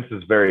 yeah. Dan Mintz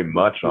is very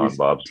much on He's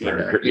Bob's Tina.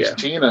 Burgers. He's Yeah.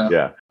 Tina.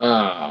 Yeah.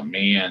 Oh,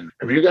 man.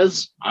 Have you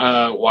guys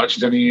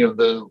watched any of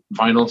the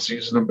final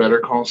season of Better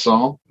Call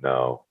Saul?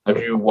 No. Have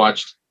you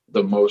watched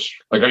the most?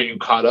 Like, are you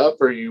caught up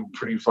or are you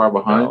pretty far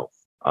behind? No.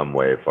 I'm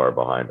way far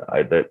behind.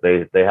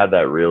 They had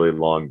that really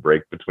long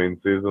break between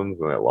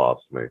seasons, and it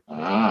lost me.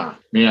 Ah,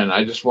 man,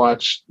 I just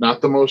watched not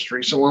the most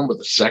recent one, but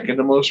the second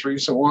to most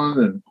recent one.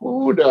 And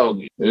oh,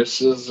 doggy, this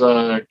is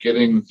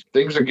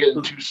things are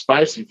getting too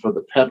spicy for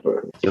the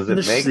pepper. Does it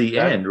This make is the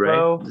sense, end, right?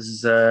 though? This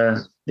is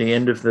the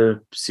end of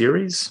the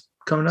series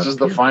coming up. This is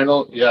the here?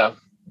 final, yeah.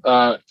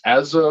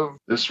 As of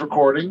this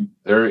recording,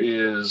 there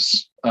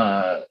is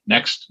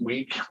next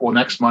week, well,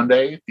 next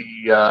Monday,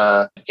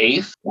 the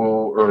 8th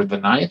or the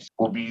 9th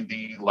will be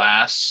the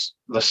last,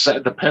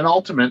 the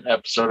penultimate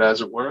episode,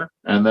 as it were.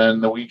 And then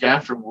the week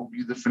after will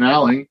be the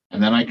finale.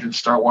 And then I can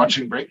start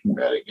watching Breaking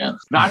Bad again.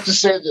 Not to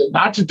say that,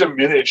 not to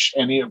diminish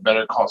any of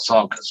Better Call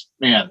Saul, because,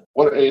 man,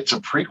 it's a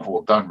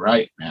prequel done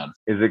right, man.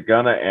 Is it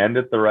gonna end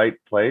at the right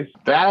place?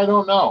 That I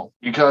don't know,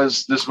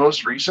 because this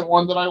most recent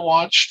one that I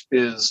watched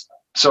is,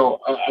 so,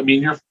 I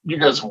mean, you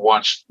guys have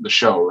watched the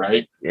show,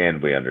 right?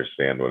 And we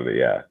understand what it,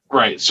 yeah.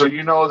 Right. So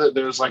you know that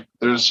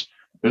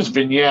there's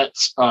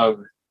vignettes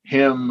of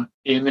him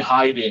in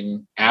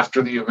hiding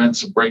after the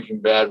events of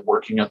Breaking Bad,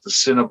 working at the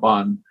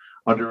Cinnabon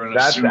under an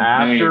That's assumed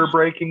after name.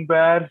 Breaking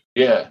Bad?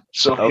 Yeah.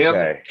 So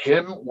Okay.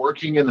 him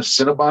working in the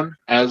Cinnabon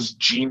as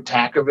Gene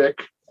Takovic,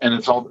 and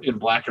it's all in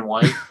black and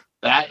white.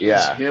 That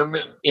is him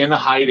in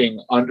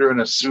hiding under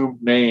an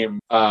assumed name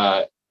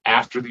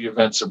after the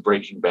events of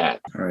Breaking Bad.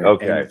 All right.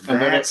 Okay.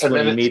 And that's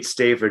when he meets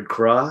David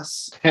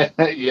Cross.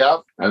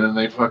 Yep. And then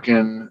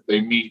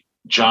they meet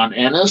John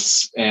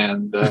Ennis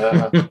and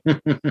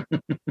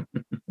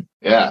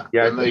yeah.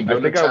 Yeah, And they go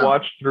I think to I town.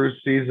 watched through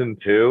season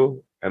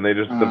 2, and they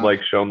just had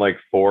like shown like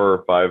 4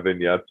 or 5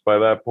 vignettes by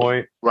that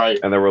point, Right.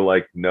 and there were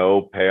like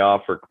no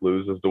payoff or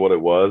clues as to what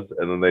it was.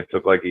 And then they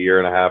took like a 1.5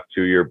 year,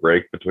 2-year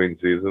break between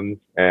seasons,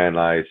 and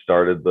I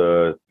started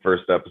the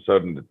first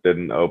episode and it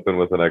didn't open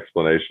with an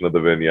explanation of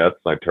the vignettes,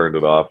 and I turned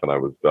it off and I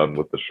was done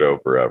with the show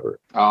forever.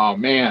 Oh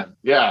man.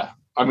 Yeah.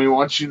 I mean,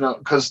 once you know,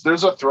 because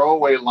there's a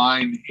throwaway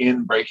line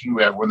in Breaking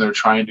Bad when they're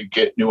trying to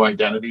get new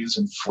identities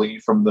and flee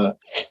from the,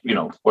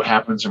 what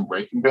happens in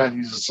Breaking Bad.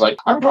 He's just like,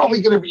 I'm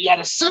probably going to be at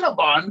a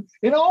Cinnabon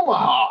in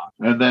Omaha.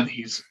 And then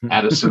he's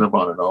at a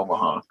Cinnabon in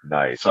Omaha.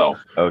 Nice. So,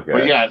 Okay.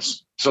 but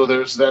yes. So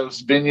there's those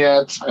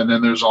vignettes, and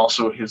then there's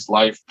also his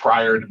life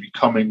prior to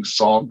becoming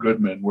Saul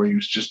Goodman, where he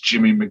was just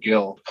Jimmy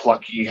McGill,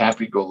 plucky,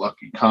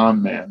 happy-go-lucky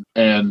con man.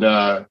 And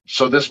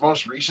so this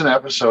most recent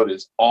episode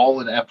is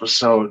all an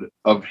episode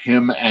of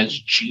him as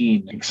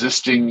Gene,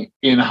 existing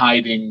in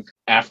hiding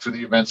after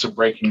the events of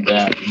Breaking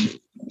Bad.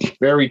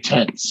 Very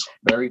tense.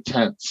 Very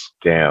tense.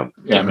 Damn.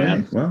 Yeah,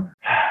 man. Well,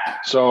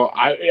 So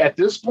at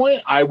this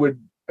point, I would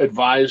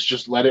advise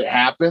just let it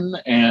happen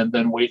and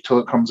then wait till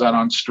it comes out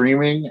on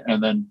streaming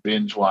and then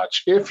binge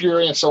watch if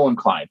you're so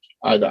inclined.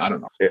 I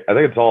don't know. I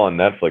think it's all on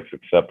Netflix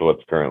except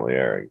what's currently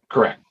airing.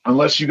 Correct.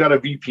 Unless you got a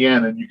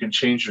VPN and you can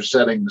change your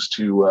settings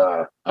to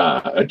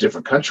a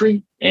different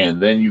country,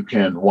 and then you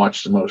can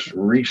watch the most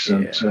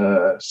recent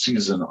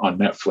season on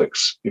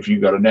Netflix. If you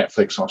go to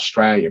Netflix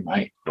Australia,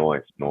 mate.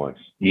 Noise.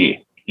 Yeah.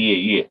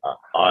 Yeah.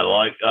 I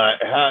like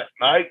that hat,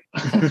 mate.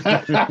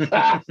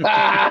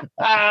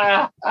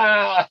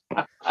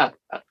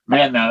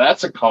 Man, now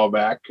that's a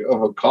callback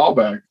of a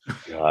callback.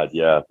 God,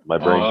 yeah. My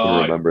brain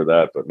can remember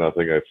that, but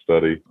nothing I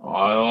study.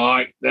 I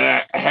like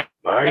that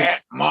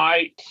hat,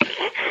 mate.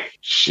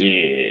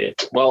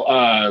 Shit.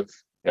 Well,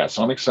 yeah,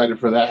 so I'm excited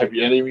for that. Have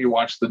any of you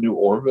watched the new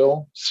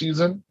Orville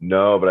season?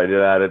 No, but I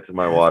did add it to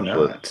my watch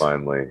list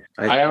finally.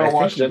 I haven't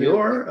watched think any.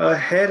 You're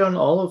ahead on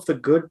all of the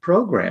good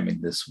programming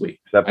this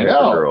week. Except I Paper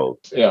know. Girls.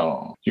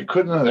 You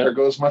couldn't. There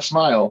goes my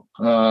smile.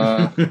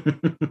 Look,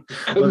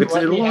 it'll let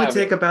me only have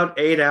take it. about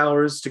 8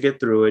 hours to get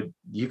through it.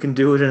 You can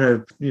do it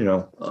in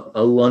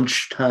a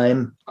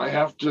lunchtime. I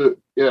have to.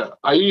 Yeah,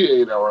 I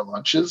eat 8-hour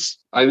lunches.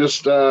 I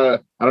just, I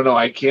don't know.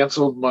 I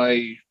canceled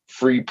my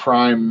free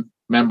Prime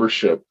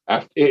membership.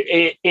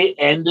 It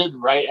ended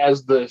right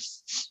as the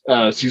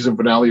season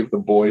finale of The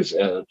Boys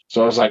ended.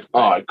 So I was like, oh,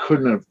 I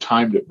couldn't have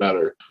timed it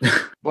better.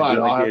 But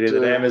I'll have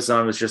to,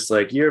 Amazon was just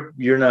like, you're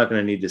not going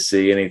to need to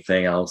see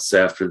anything else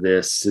after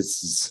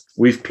this.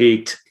 We've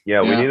peaked.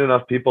 Yeah, we need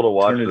enough people to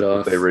watch Turn it this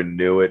off. that they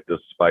renew it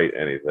despite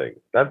anything.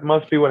 That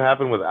must be what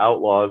happened with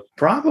Outlaws.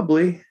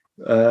 Probably.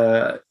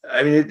 I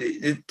mean,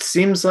 it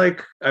seems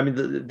like,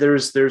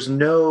 there's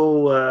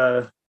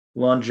no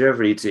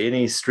longevity to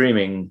any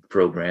streaming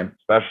program,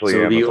 especially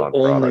so Amazon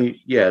products.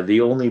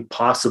 the only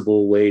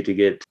possible way to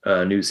get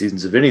new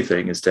seasons of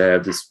anything is to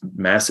have this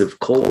massive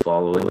cult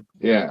following.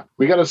 yeah,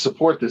 we got to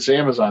support this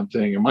Amazon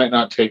thing. It might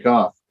not take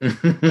off.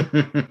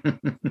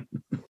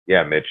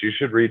 Yeah, Mitch, you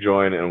should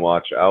rejoin and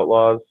watch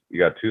Outlaws. You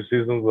got 2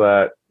 seasons of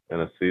that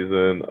and a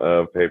season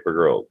of Paper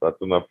Girls. That's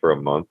enough for a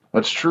month.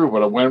 That's true,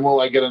 but when will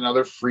I get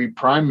another free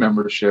Prime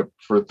membership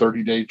for a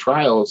 30-day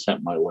trial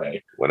sent my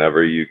way?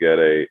 Whenever you get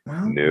a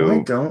I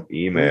new don't.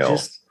 email.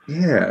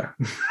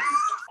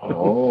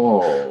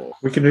 Oh.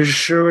 We can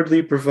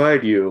assuredly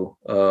provide you,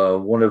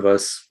 one of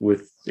us,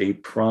 with a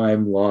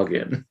Prime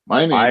login.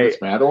 My name is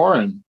Matt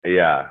Oren.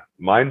 Yeah,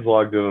 mine's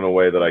logged in a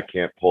way that I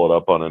can't pull it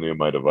up on any of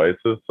my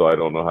devices, so I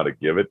don't know how to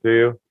give it to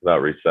you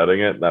without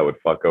resetting it. That would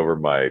fuck over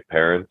my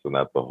parents, and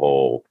that's the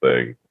whole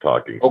thing,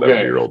 talking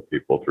 70-year-old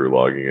people through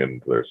logging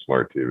into their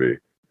smart TV.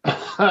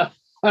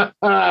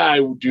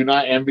 I do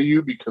not envy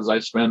you because I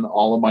spend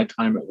all of my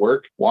time at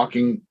work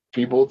walking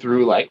people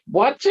through like,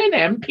 what's an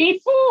MP4?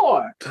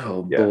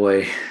 Oh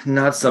boy,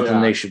 not something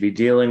they should be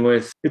dealing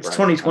with. It's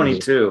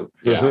 2022.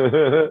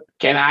 Yeah.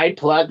 Can I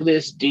plug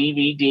this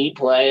DVD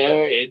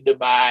player into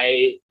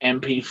my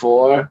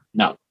MP4?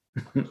 No.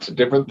 It's a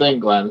different thing,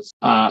 Gladys.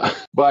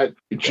 But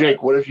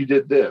Jake, what if you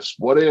did this?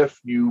 What if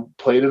you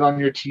played it on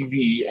your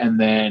TV and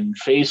then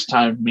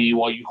FaceTime me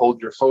while you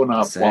hold your phone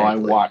up while I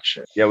watch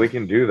it? Yeah, we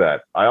can do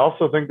that. I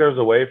also think there's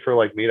a way for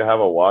like me to have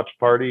a watch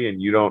party,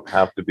 and you don't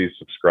have to be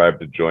subscribed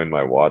to join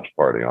my watch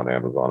party on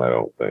Amazon. I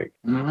don't think.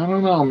 I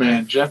don't know,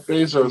 man. Jeff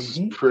Bezos is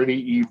pretty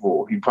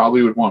evil. He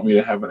probably would want me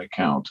to have an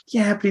account.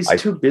 Yeah, but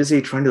he's too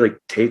busy trying to like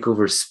take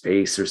over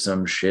space or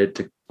some shit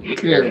to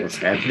care what's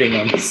happening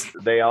on this.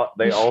 They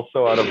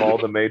also, out of all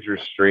the major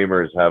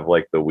streamers, have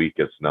like the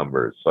weakest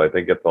numbers. So I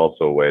think it's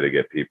also a way to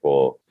get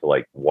people to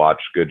like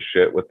watch good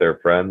shit with their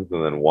friends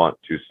and then want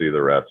to see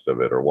the rest of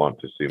it or want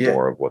to see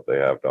more of what they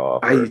have to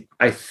offer.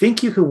 I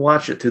think you can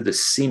watch it through the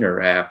Cena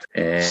app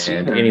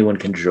and anyone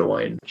can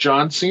join.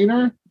 John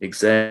Cena?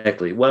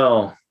 Exactly.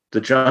 Well,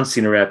 the John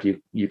Cena app,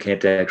 you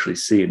can't actually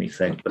see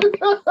anything. But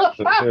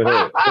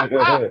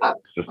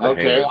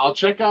okay, I'll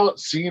check out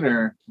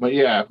Cena. But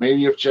yeah,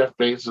 maybe if Jeff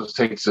Bezos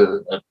takes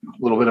a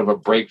little bit of a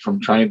break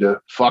from trying to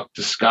fuck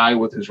the sky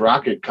with his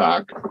rocket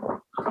cock.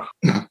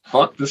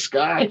 Fuck the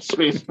sky,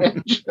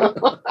 Spaceman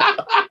Joe.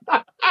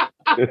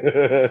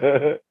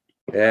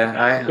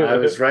 Yeah, I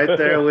was right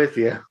there with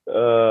you.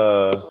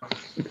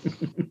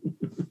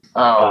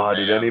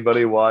 Did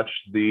anybody watch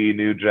the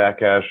new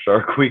Jackass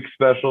Shark Week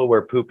special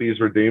where Poopies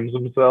redeems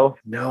himself?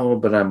 No,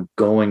 but I'm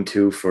going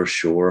to for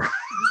sure.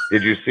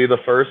 Did you see the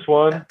first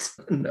one?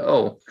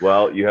 No.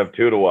 Well, you have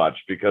two to watch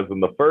because in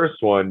the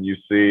first one, you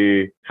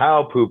see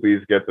how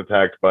Poopies gets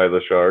attacked by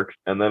the sharks.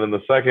 And then in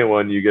the second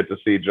one, you get to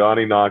see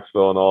Johnny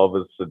Knoxville and all of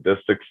his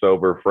sadistic,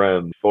 sober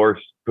friends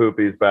force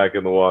Poopies back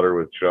in the water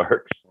with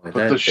sharks. But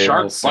the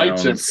shark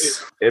bites him.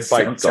 It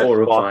bites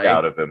the fuck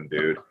out of him,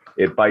 dude.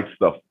 It bites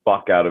the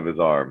fuck out of his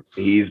arm.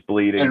 He's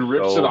bleeding and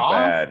rips so it off?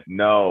 bad.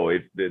 No,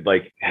 he's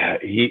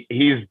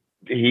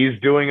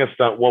doing a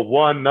stunt.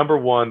 Well, number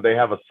one, they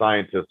have a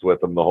scientist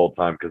with him the whole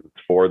time because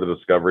it's for the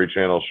Discovery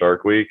Channel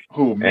Shark Week.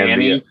 Who,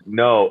 Manny?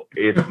 No,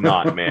 it's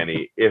not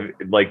Manny. If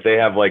like they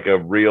have like a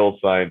real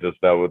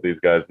scientist out with these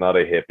guys, not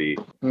a hippie.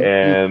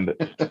 And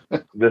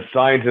the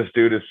scientist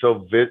dude is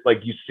so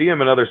like you see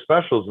him in other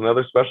specials, and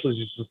other specials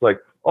he's just like,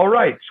 all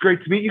right, it's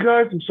great to meet you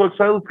guys. I'm so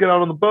excited. Let's get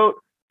out on the boat.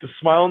 Just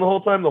smiling the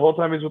whole time. The whole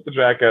time he's with the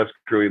Jackass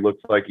crew, he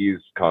looks like he's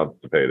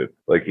constipated.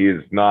 Like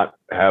he's not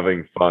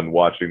having fun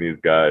watching these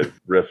guys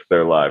risk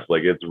their lives.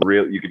 Like it's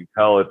real. You can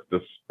tell it's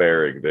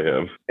despairing to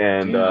him.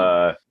 And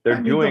they're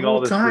doing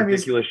all this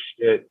ridiculous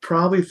shit.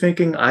 Probably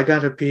thinking, I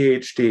got a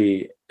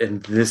PhD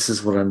and this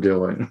is what I'm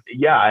doing.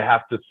 Yeah, I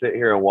have to sit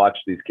here and watch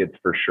these kids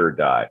for sure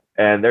die.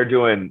 And they're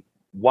doing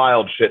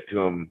wild shit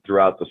to him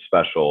throughout the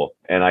special.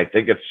 And I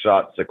think it's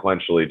shot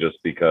sequentially just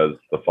because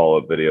the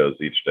follow-up videos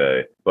each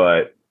day.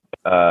 But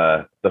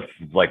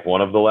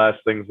one of the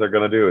last things they're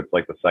gonna do, it's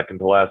like the second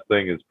to last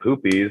thing, is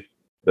Poopies,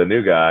 the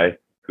new guy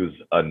who's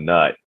a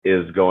nut,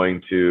 is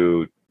going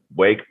to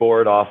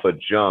wakeboard off a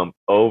jump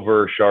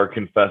over shark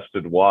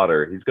infested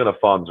water. He's gonna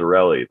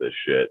Fonzarelli this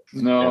shit.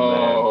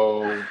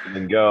 No. And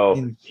then go.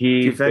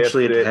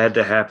 Eventually it had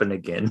to happen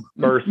again.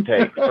 First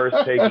take,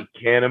 he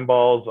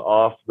cannonballs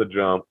off the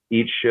jump,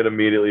 eats shit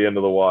immediately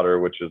into the water,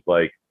 which is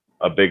like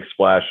a big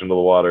splash into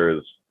the water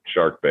is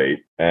shark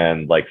bait,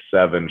 and like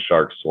 7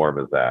 sharks swarm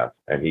his ass,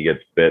 and he gets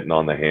bitten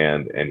on the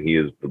hand. And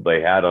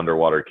they had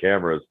underwater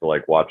cameras to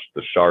like watch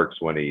the sharks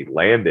when he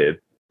landed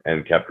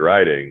and kept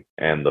riding,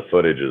 and the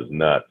footage is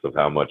nuts of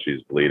how much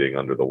he's bleeding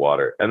under the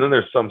water. And then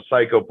there's some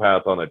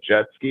psychopath on a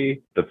jet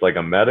ski that's like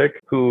a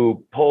medic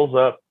who pulls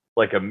up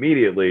like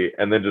immediately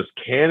and then just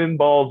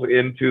cannonballs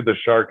into the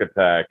shark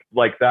attack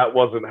like that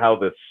wasn't how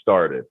this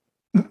started.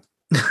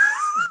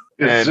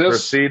 And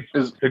proceeds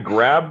to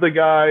grab the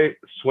guy,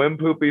 swim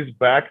Poopies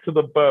back to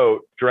the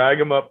boat, drag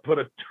him up, put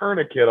a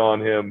tourniquet on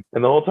him.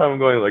 And the whole time I'm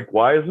going like,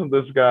 why isn't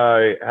this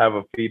guy have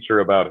a feature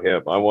about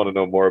him? I want to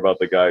know more about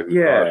the guy who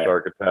saw a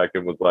shark attack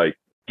and was like,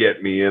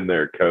 get me in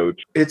there,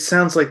 coach. It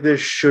sounds like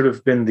this should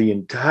have been the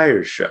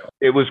entire show.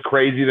 It was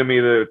crazy to me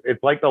that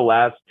it's like the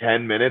last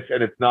 10 minutes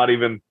and it's not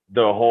even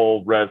the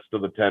whole rest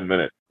of the 10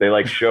 minutes. They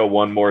like show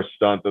one more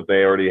stunt that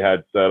they already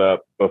had set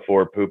up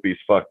before Poopies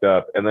fucked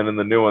up. And then in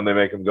the new one, they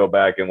make him go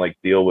back and like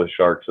deal with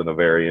sharks in a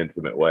very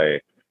intimate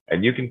way.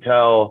 And you can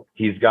tell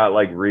he's got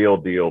like real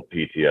deal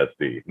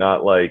PTSD,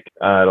 not like,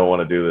 I don't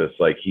want to do this.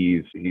 Like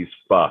he's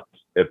fucked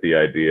at the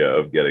idea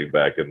of getting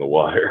back in the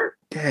water.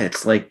 Yeah,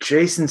 it's like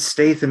Jason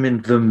Statham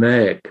in The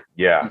Meg.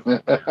 Yeah.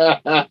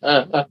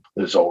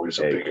 There's always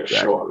a bigger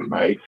shore,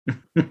 mate.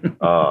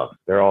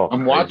 They're all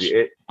I'm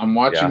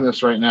watching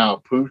this right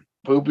now.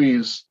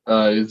 Poopies,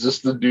 is this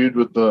the dude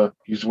with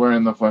he's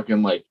wearing the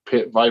fucking like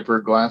pit viper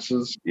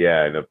glasses?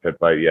 Yeah, and a pit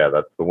viper. Yeah,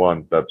 that's the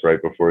one. That's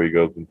right before he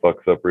goes and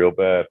fucks up real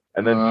bad.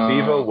 And then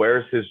Steve-O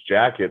wears his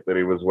jacket that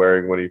he was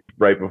wearing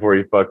right before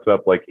he fucks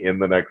up, like in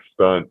the next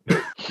stunt.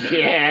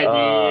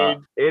 Yeah,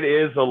 dude. It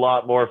is a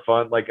lot more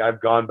fun. Like I've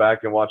gone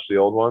back and watched the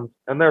old ones,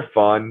 and they're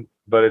fun.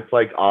 but it's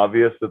like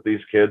obvious that these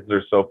kids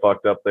are so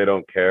fucked up they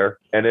don't care.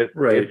 And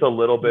it's a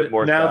little bit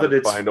more now that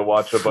it's satisfying to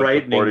watch a bunch of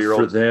frightening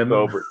 40-year-olds for them.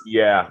 sober.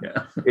 Yeah.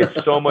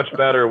 It's so much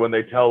better when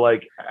they tell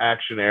like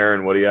Action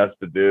Aaron what he has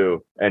to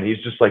do. And he's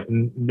just like,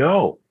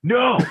 no.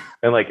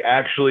 And like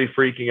actually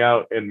freaking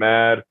out and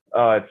mad.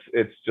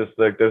 It's just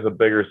like there's a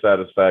bigger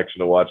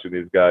satisfaction to watching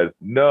these guys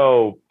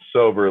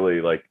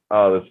soberly, like,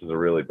 oh, this is a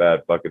really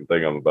bad fucking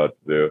thing I'm about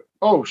to do.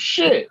 Oh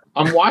shit!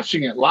 I'm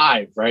watching it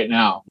live right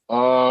now.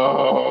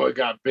 Oh, it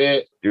got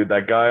bit. Dude,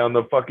 that guy on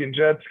the fucking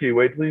jet ski.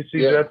 Wait till you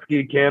see Jet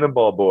Ski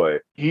Cannonball Boy.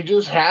 He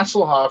just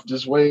Hasselhoffed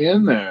his way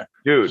in there.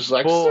 Dude, just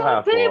like full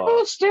some people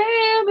Hasselhoff.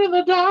 stand in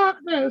the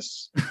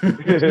darkness.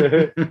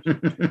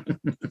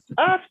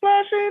 I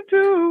splash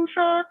into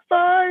shark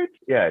fight.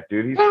 Yeah,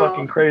 dude, he's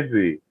fucking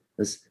crazy.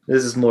 This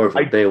is more of a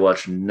I-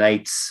 Baywatch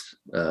Nights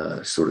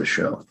sort of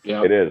show.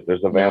 Yeah, It is.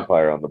 There's a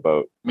vampire on the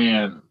boat.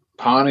 man.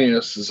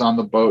 Pontius is on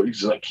the boat.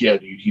 He's like, yeah,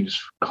 dude. He was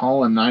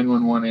calling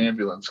 911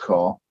 ambulance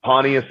call.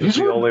 Pontius is These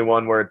the were- only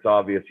one where it's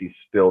obvious he's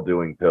still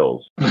doing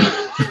pills.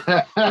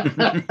 It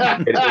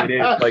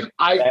is like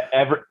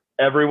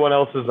everyone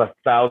else is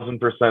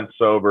 1,000%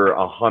 sober,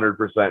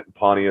 100%.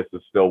 Pontius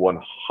is still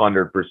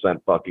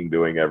 100% fucking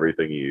doing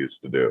everything he used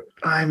to do.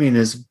 I mean,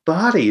 his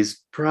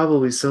body's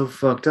probably so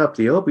fucked up.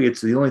 The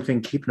opiates are the only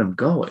thing keeping him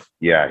going.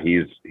 Yeah,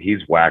 he's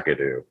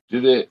wackadoo.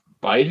 Did it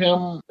bite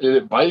him? Did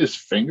it bite his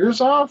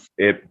fingers off?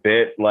 It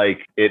bit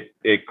like it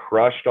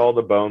crushed all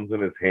the bones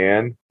in his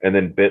hand and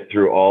then bit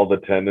through all the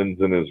tendons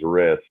in his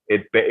wrist.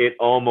 It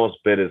almost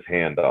bit his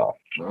hand off.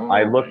 Oh,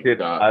 I looked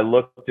it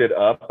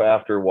up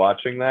after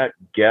watching that.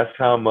 Guess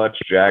how much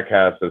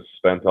Jackass has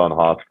spent on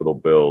hospital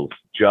bills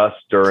just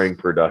during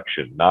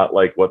production, not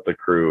like what the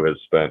crew has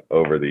spent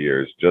over the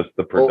years, just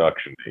the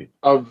production fee.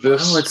 Of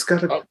this. Oh, it's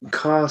got to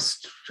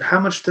cost. How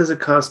much does it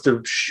cost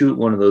to shoot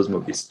one of those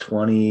movies?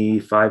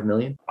 25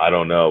 million? I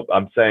don't know.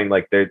 I'm saying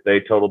like they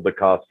totaled the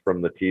cost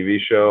from the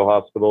TV show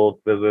hospital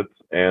visits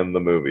and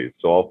the movies.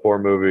 So all 4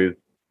 movies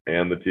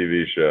and the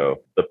TV show.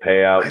 The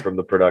payout from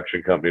the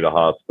production company to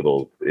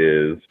hospitals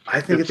is,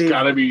 I think It's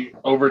got to be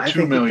over I 2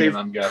 think that million. they've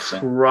I'm guessing.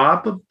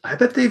 I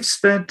bet they've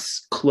spent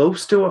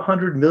close to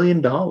 $100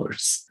 million.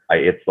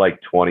 it's like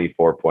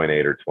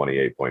 24.8 or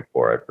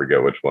 28.4. I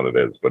forget which one it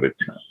is, but it's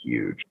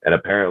huge. And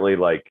apparently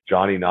like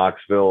Johnny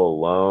Knoxville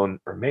alone,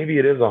 or maybe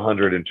it is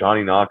 100 and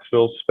Johnny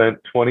Knoxville spent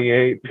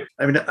 28.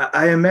 I mean,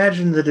 I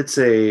imagine that it's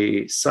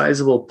a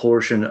sizable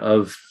portion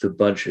of the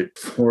budget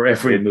for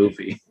every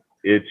movie.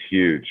 It's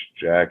huge.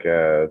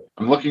 Jackass.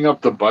 I'm looking up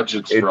the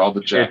budgets for all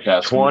the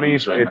Jackass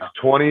movies right now. It's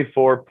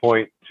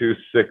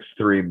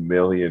 $24.263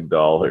 million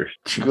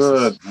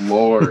Good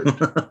Lord.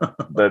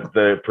 that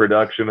the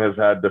production has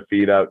had to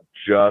feed out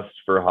just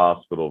for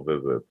hospital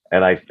visits.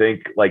 And I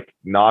think like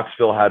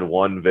Knoxville had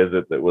one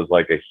visit that was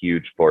like a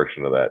huge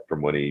portion of that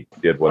from when he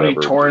did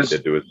whatever he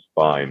did to his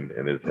spine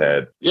and his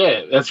head.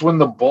 Yeah, that's when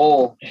the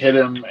bull hit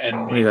him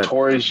and he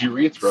tore his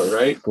urethra,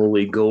 right?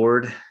 Fully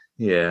gored.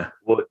 Yeah.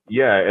 Well,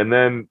 yeah. And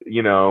then,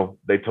 you know,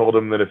 they told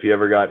him that if he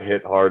ever got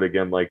hit hard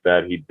again like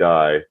that, he'd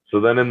die.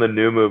 So then in the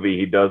new movie,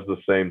 he does the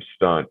same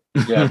stunt.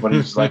 Yeah, but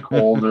he's like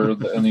older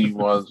than he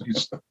was.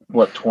 He's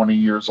what, 20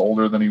 years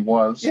older than he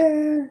was?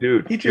 Yeah.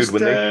 Dude,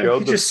 when they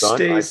showed the stunt,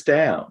 stays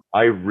down.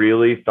 I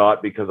really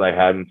thought, because I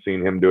hadn't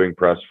seen him doing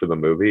press for the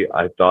movie,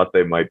 I thought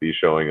they might be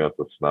showing us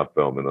a snuff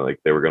film and like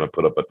they were going to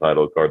put up a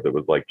title card that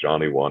was like,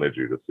 Johnny wanted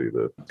you to see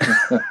this.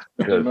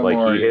 Because like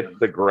he hits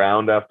the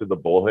ground after the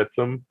bull hits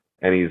him.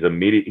 And he's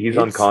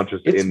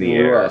unconscious in the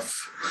air.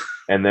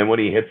 And then when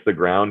he hits the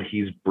ground,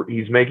 he's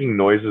making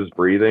noises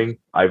breathing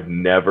I've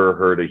never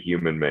heard a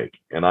human make.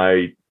 And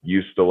I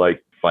used to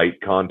like fight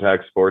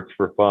contact sports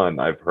for fun.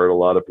 I've heard a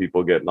lot of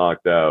people get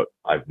knocked out.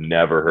 I've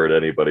never heard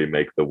anybody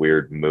make the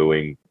weird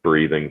mooing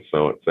breathing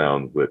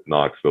sounds that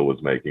Knoxville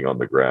was making on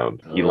the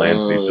ground. He lands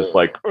and he's just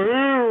like,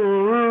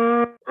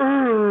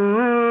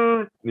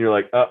 and you're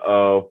like,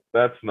 uh-oh,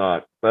 that's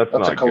not a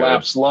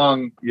collapsed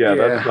lung. Yeah,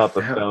 that's not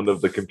the sound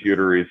of the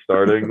computer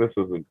restarting. This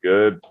isn't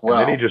good. Well,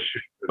 and then he just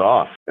shoots it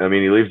off. I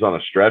mean, he leaves on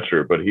a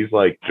stretcher, but he's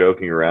like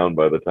joking around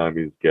by the time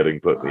he's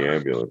getting put in the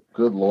ambulance.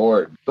 Good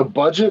Lord. The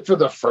budget for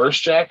the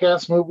first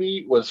Jackass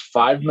movie was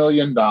 $5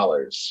 million.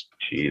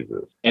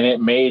 Jesus. And it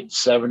made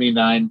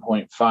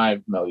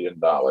 $79.5 million.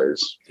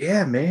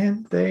 Yeah,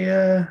 man.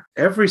 They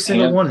every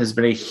single one has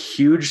been a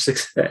huge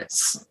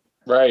success.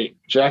 Right.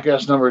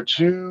 Jackass number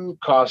 2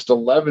 cost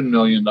 $11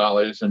 million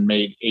and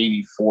made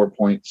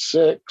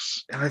 84.6.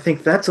 And I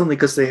think that's only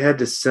because they had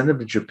to send them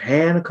to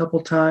Japan a couple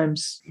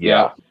times.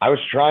 Yeah. I was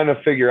trying to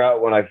figure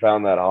out when I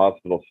found that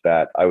hospital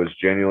stat, I was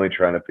genuinely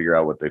trying to figure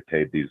out what they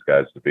paid these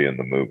guys to be in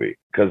the movie.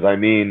 Because, I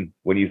mean,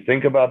 when you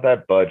think about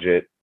that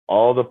budget,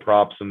 all the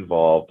props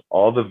involved,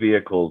 all the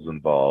vehicles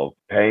involved,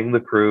 paying the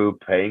crew,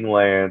 paying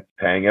Lance,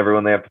 paying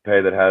everyone they have to pay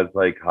that has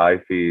like high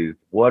fees.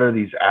 What are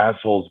these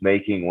assholes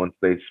making once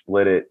they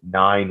split it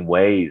 9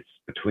 ways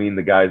between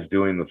the guys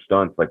doing the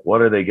stunts? Like,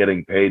 what are they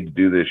getting paid to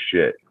do this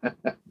shit?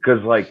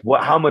 Because like,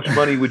 how much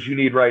money would you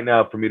need right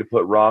now for me to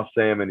put raw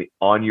salmon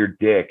on your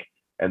dick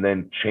and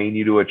then chain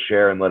you to a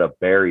chair and let a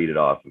bear eat it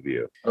off of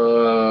you?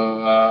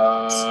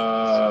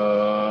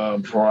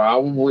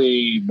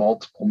 Probably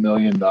multiple $1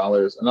 million,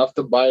 enough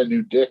to buy a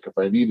new dick if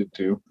I needed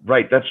to.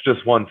 Right, that's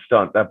just one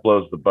stunt. That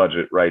blows the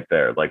budget right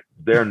there. Like,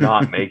 they're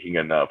not making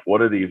enough.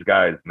 What are these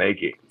guys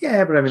making?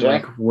 Yeah, but I mean,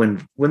 Jack- like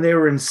when they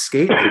were in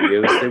skate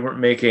videos, they weren't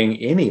making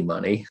any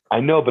money. I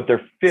know, but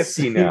they're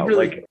 50 now.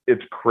 Really? Like,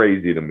 it's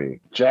crazy to me.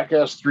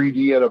 Jackass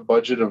 3D had a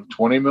budget of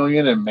 20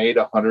 million and made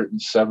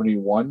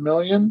 171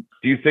 million.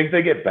 Do you think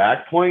they get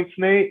back points,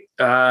 Nate?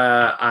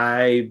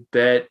 I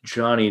bet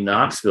Johnny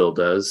Knoxville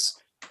does.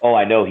 Oh,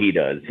 I know he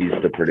does. He's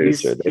the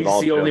producer. He's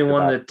the only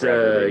one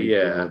that,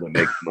 yeah. that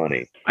makes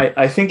money.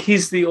 I think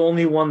he's the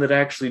only one that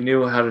actually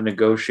knew how to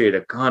negotiate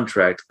a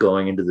contract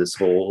going into this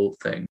whole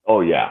thing.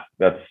 Oh yeah,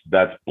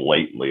 that's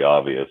blatantly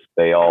obvious.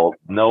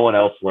 No one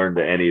else learned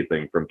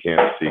anything from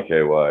Camp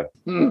CKY.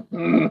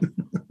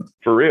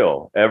 For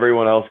real.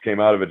 Everyone else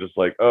came out of it just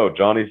like, oh,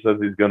 Johnny says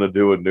he's going to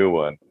do a new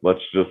one. Let's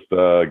just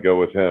go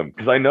with him.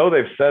 Because I know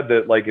they've said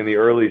that, like, in the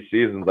early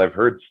seasons, I've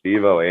heard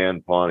Steve-O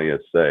and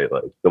Pontius say,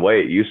 like, the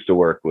way it used to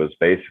work was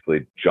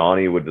basically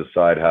Johnny would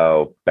decide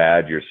how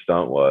bad your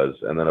stunt was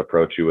and then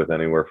approach you with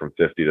anywhere from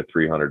 $50 to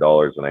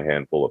 $300 and a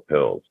handful of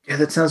pills. Yeah,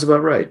 that sounds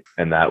about right.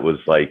 And that was,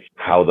 like,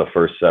 how the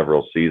first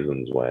several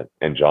seasons went.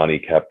 And Johnny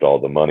kept all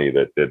the money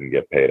that didn't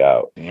get paid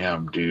out.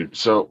 Damn, dude.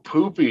 So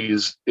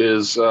Poopies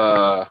is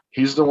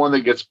he's the one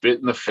that gets bit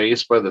in the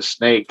face by the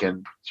snake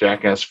and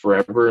Jackass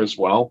Forever as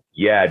well.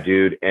 Yeah,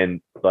 dude.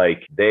 And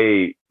like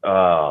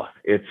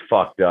it's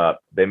fucked up.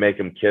 They make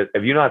him kiss.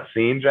 Have you not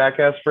seen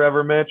Jackass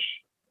Forever, Mitch?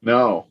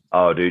 No.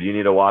 Oh, dude, you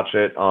need to watch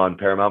it on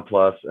Paramount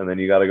Plus, and then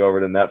you got to go over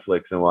to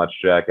Netflix and watch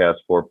Jackass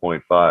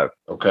 4.5.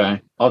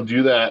 Okay, I'll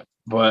do that.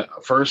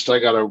 But first, I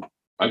gotta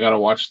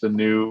watch the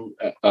new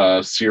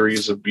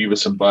series of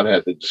Beavis and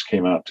Butthead that just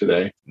came out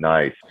today.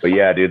 Nice. But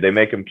yeah, dude, they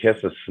make him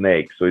kiss a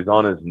snake. So he's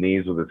on his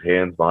knees with his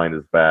hands behind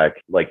his back,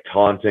 like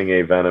taunting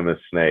a venomous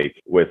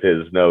snake with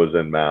his nose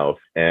and mouth.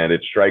 And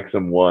it strikes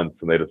him once,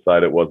 and they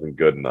decide it wasn't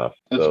good enough.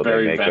 It's so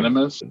very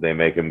venomous. They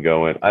make him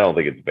go in. I don't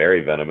think it's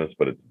very venomous,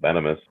 but it's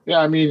venomous. Yeah,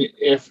 I mean,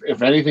 if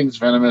anything's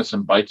venomous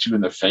and bites you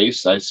in the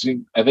face, I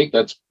think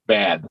that's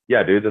bad.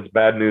 Yeah, dude, that's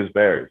bad news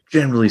bears.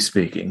 Generally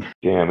speaking.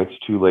 Damn, it's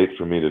too late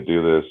for me to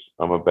do this.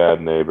 I'm a bad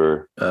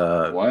neighbor.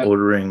 What?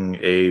 Ordering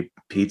a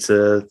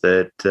pizza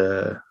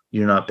that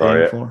you're not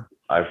paying for?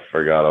 I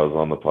forgot I was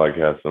on the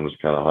podcast. I'm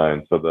just kind of high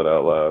and said that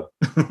out loud.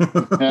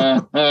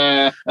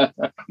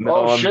 No,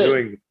 Oh, I'm shit.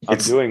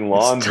 doing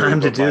laundry. It's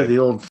time to but do the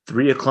old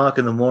 3:00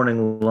 in the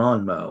morning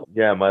lawn mow.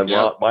 Yeah,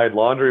 my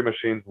laundry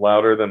machine's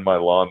louder than my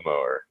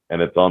lawnmower,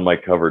 and it's on my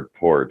covered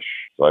porch.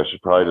 So I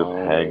should probably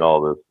just hang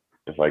all this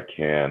if I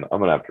can. I'm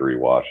gonna have to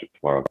rewash it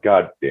tomorrow.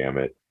 God damn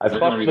it! I They're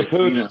gonna fucked be the the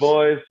pooch, cleanest.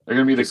 boys. They're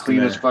gonna be the Just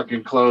cleanest gonna-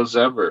 fucking clothes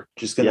ever.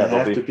 Just gonna they'll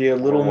have to be a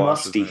little four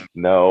washes. musty.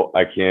 No,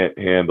 I can't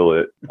handle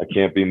it. I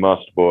can't be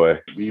must boy.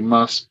 Be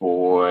must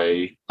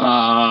boy.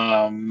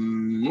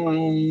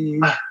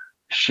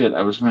 Shit,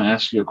 I was gonna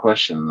ask you a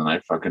question and then I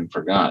fucking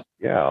forgot.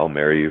 Yeah, I'll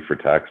marry you for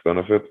tax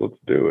benefits. Let's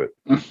do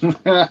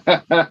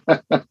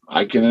it.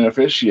 I can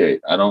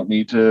officiate. I don't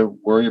need to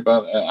worry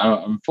about.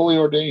 I'm fully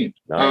ordained.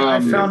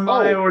 I found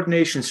my oh.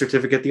 ordination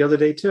certificate the other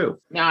day too.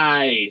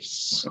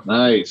 Nice. Hell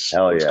Let's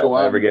yeah! go If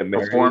I out ever get and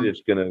married, perform.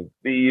 it's gonna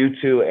be you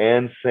two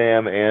and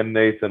Sam and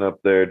Nathan up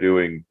there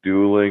doing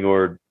dueling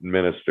or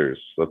ministers.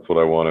 That's what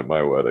I want at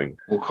my wedding.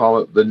 We'll call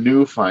it the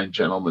New Fine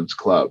Gentlemen's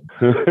Club.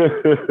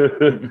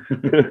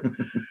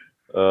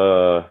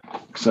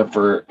 Except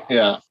for,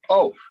 yeah.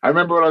 Oh, I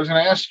remember what I was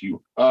going to ask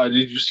you.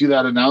 Did you see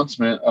that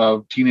announcement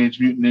of Teenage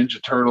Mutant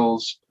Ninja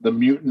Turtles, the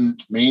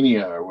Mutant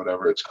Mania or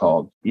whatever it's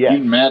called? Yeah.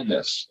 Mutant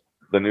Madness.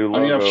 The new I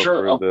mean, I'm logo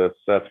sure- for the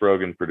Seth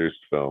Rogen produced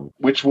film.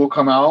 Which will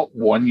come out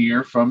 1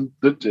 year from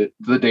the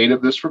date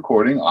of this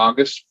recording,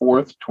 August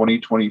 4th,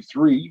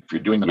 2023. If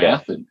you're doing the Yeah.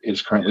 math, it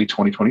is currently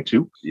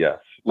 2022. Yes,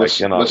 I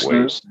cannot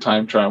Listeners,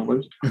 time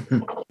travelers,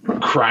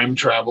 crime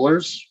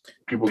travelers,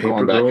 people Paper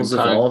going back in girls of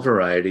time. all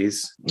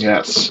varieties.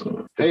 Yes.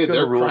 Hey, It's gonna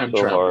they're rule crime so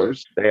hard.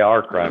 travelers. They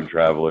are crime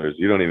travelers.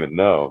 You don't even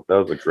know. That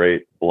was a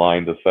great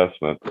blind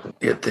assessment.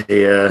 Yet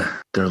they're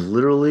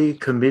literally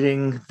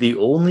committing the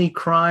only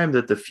crime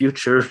that the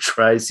future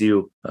tries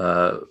you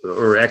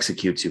or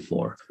executes you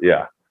for.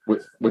 Yeah,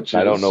 Which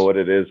I don't is- know what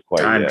it is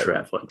quite Time yet.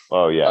 traveling.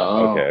 Oh yeah,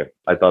 Oh. okay.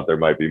 I thought there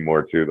might be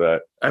more to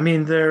that. I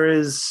mean,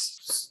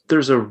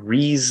 there's a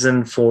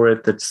reason for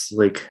it that's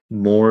like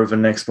more of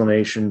an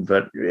explanation,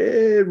 but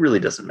it really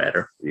doesn't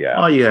matter. Yeah.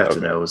 All you have to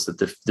Okay. know is that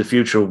the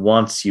future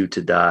wants you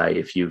to die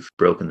if you've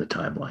broken the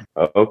timeline.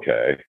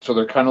 Okay. So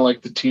they're kind of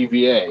like the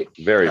TVA.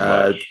 Very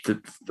much.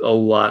 A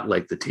lot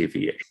like the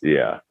TVA.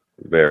 Yeah.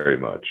 Very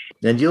much.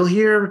 And you'll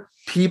hear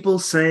people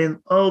saying,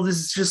 oh, this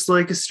is just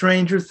like a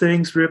Stranger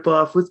Things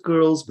ripoff with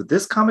girls, but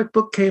this comic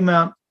book came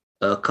out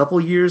a couple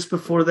years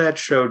before that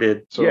show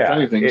did. So Yeah, if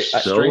anything, it- so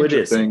it Stranger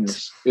isn't.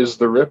 Things is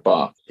the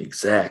ripoff.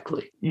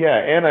 Exactly. Yeah,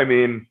 and I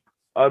mean,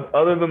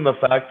 other than the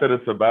fact that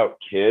it's about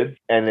kids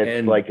and it's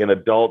And- like an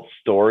adult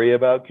story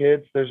about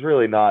kids, there's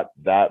really not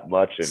that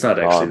much in It's not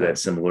actually common. that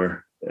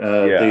similar.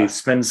 Yeah. They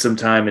spend some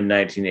time in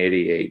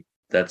 1988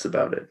 that's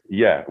about it.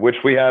 Yeah, which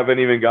we haven't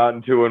even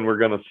gotten to, and we're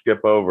gonna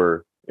skip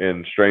over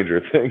in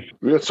Stranger Things.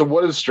 Yeah, so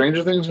what is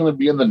Stranger Things going to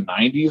be in the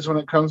 90s when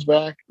it comes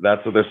back?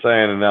 That's what they're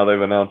saying, and now they've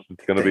announced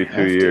it's gonna They be 2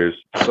 have to. years.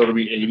 So it'll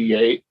be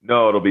 88.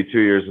 No, it'll be 2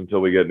 years until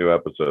we get new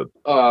episodes.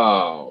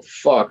 Oh,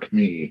 fuck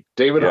me.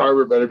 David Yeah.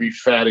 Harbour better be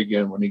fat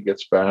again when he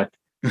gets back.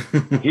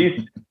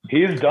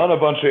 He's done a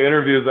bunch of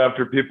interviews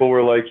after people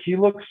were like, he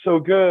looks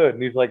so good,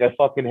 and he's like, I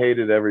fucking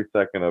hated every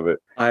second of it.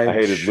 I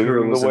hated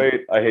losing the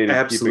weight. I hated keeping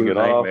absolute it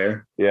off.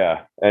 nightmare.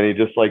 Yeah, and he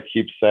just like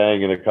keeps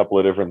saying in a couple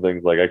of different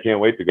things, like, I can't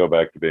wait to go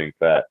back to being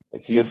fat.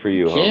 Like, good for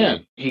you, homie.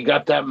 Can't. He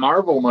got that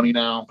Marvel money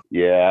now.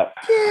 Yeah,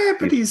 Yeah,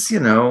 but he's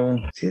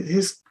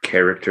his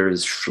character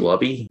is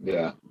schlubby.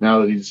 Yeah. Now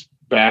that he's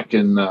back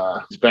in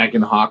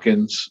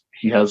Hawkins,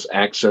 he has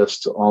access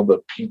to all the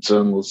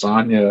pizza and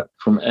lasagna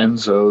from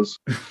Enzo's.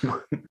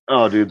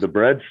 Oh, dude, the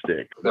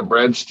breadstick. The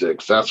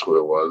breadsticks, that's what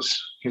it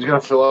was. He's gonna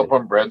fill up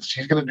on breads.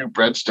 He's gonna do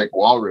breadstick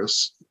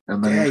walrus.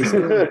 And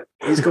then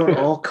He's going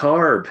all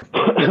carb.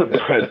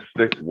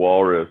 Breadstick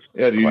walrus.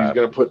 yeah, dude, Wow. he's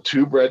gonna put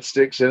 2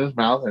 breadsticks in his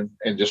mouth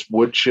and just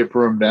wood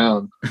chipper him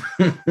down.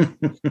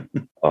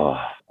 Oh,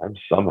 I'm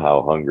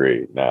somehow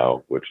hungry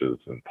now, which is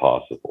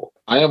impossible.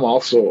 I am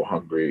also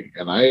hungry,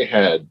 and I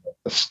had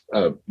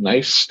a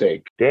nice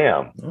steak.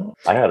 Damn, Oh,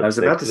 I had. I was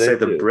about to say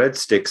the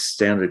breadsticks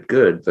sounded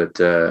good, but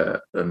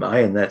am I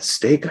in that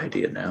steak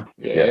idea now?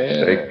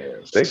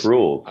 Yes. Steak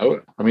rules.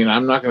 I mean,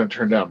 I'm not going to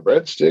turn down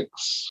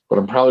breadsticks, but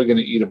I'm probably going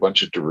to eat a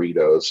bunch of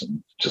Doritos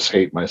and just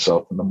hate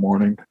myself in the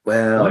morning.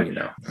 Well, What? you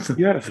know.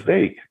 You had a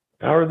steak.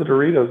 How are the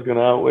Doritos going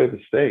to outweigh the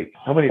steak?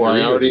 How many Well,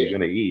 Doritos are you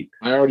going to eat?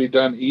 I already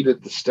done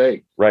eated the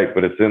steak. Right,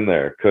 but it's in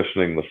there,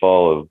 cushioning the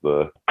fall of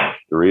the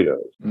Doritos.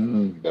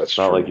 That's It's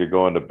not true. like you're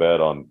going to bed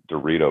on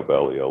Dorito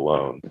belly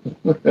alone.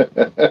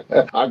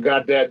 I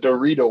got that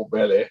Dorito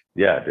belly.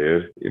 Yeah,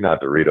 dude. You're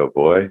not Dorito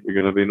boy. You're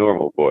going to be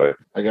normal boy.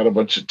 I got a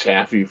bunch of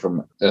taffy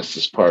from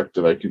Estes Park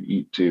that I could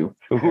eat too.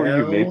 Who are you,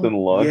 Hell Nathan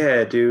Lund?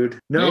 Yeah, dude.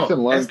 No, Nathan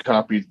Lund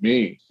copied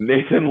me.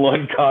 Nathan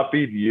Lund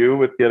copied you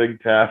with getting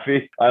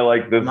taffy. I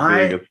like this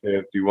being a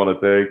stance you want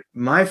to take.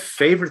 my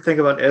favorite thing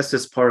about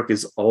Estes Park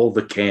is all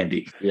the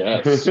candy.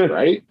 Yes,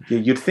 right?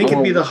 You'd think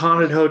it'd be the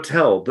haunted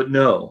hotel, but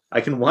no.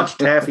 I can watch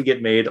taffy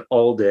get made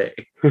all day.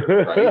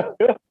 Right.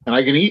 And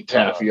I can eat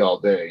taffy all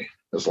day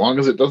as long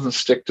as it doesn't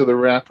stick to the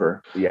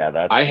wrapper. Yeah,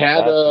 that's I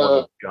had one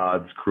of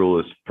God's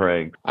cruelest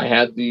pranks. I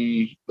had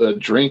the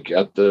drink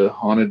at the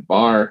haunted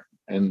bar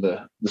and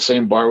the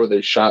same bar where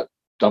they shot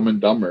Dumb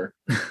and Dumber.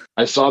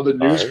 I saw the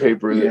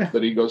newspaper Yeah.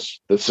 that he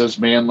goes that says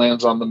man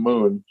lands on the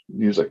moon.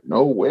 And he was like,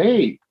 no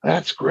way,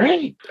 that's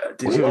great.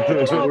 Did you do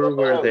the tour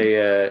where they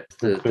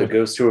the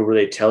ghost tour where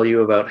they tell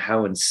you about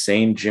how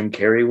insane Jim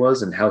Carrey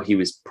was and how he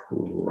was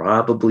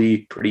probably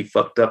pretty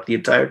fucked up the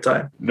entire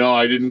time? No,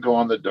 I didn't go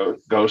on the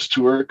ghost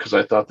tour because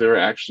I thought they were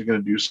actually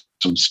going to do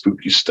some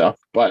spooky stuff.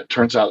 But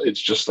turns out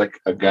it's just like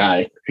a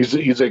guy.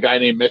 He's a guy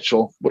named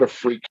Mitchell. What a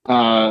freak.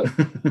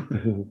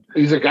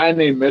 He's a guy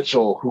named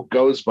Mitchell who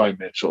goes by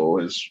Mitchell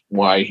is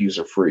why he's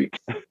a freak.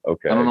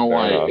 Okay. I don't know fair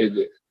why.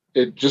 enough.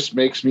 It just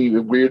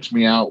it weirds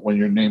me out when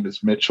your name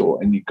is Mitchell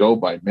and you go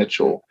by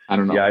Mitchell. I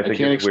don't know. Yeah, I think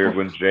can't it's weird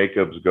when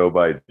Jacobs go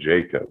by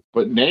Jacob.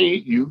 But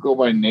Nate, you go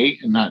by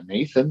Nate and not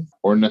Nathan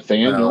or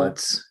Nathaniel. No,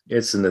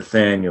 it's a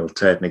Nathaniel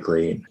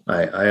technically.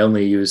 I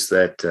only use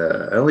that.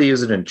 I only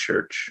use it in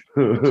church.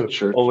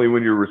 Church. Only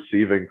when you're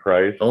receiving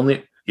Christ.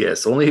 Only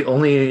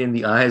in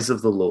the eyes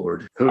of the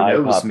Lord, who I,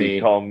 knows Poppy, me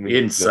call me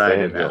inside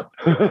and Nathaniel.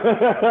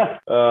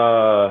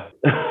 out.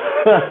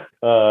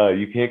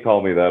 You can't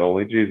call me that.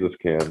 Only Jesus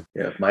can.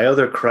 Yeah, my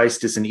other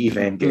Christ is an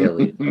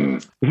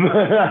evangelion.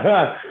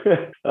 I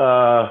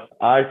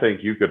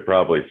think you could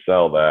probably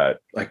sell that.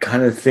 I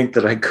kind of think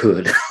that I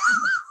could.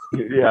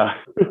 Yeah.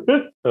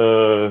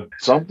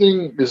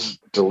 Something is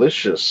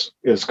delicious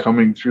is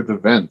coming through the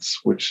vents,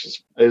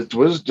 which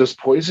does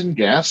poison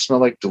gas smell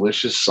like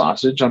delicious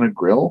sausage on a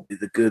grill?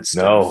 The good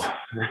No. stuff.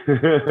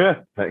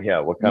 Yeah,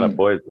 what kind of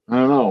poison? I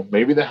don't know.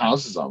 Maybe the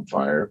house is on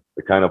fire.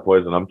 The kind of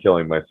poison I'm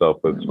killing myself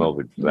with smells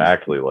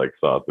exactly like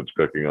sausage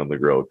cooking on the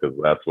grill because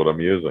that's what I'm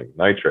using.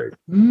 Nitrate.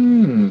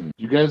 You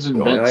guys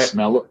invent I-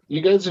 smell.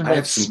 You guys I invent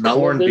have some smell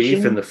corned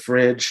beef in the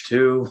fridge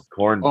too.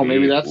 Corned Oh,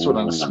 maybe beef. that's what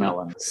I'm Ooh.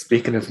 smelling.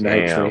 Speaking of Damn.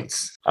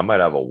 nitrates, I might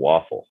have a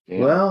waffle. Yeah.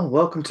 well,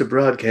 welcome to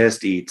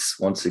Broadcast Eats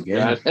once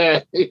again.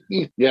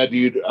 Yeah,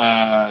 dude.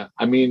 I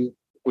mean,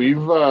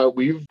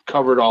 we've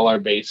covered all our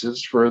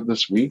bases for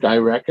this week, I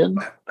reckon.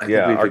 I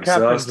Yeah, think our we've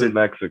captain's in exhausted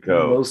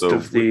Mexico. most so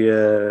of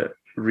the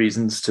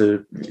reasons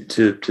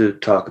to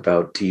talk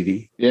about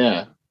TV.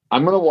 Yeah.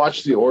 I'm gonna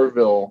watch the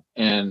Orville,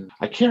 and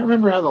I can't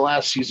remember how the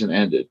last season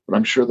ended, but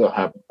I'm sure they'll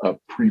have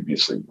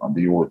previously on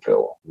the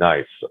Orville.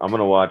 nice. I'm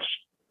gonna watch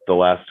the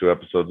last 2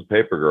 episodes of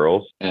Paper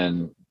Girls.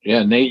 And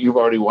yeah, Nate, you've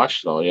already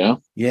watched it all, yeah?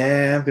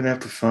 Yeah, I'm gonna have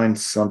to find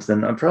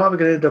something. I'm probably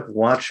gonna end up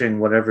watching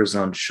whatever's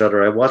on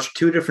Shudder. I watched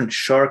 2 different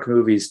shark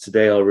movies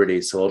today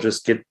already, so I'll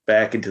just get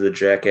back into the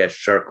Jackass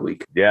Shark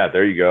Week. Yeah,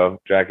 there you go.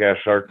 Jackass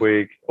Shark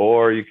Week.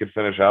 Or you could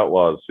finish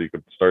Outlaws so you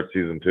could start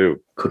season 2.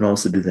 Could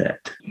also do that.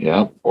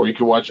 Yeah. Or you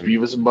can watch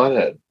Beavis and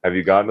Butthead. Have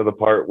you gotten to the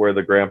part where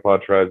the grandpa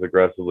tries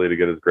aggressively to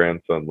get his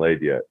grandson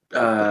laid yet?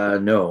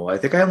 No, I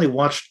think I only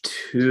watched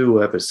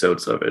 2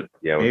 episodes of it.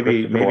 Yeah, when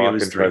maybe Christopher it Walken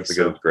was 3. tries to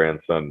get his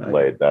grandson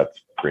laid. That's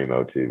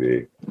primo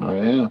TV. Oh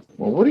yeah.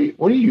 Well, what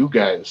are you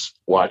guys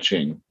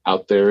watching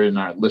out there in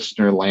our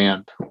listener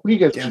land? What do you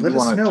guys let us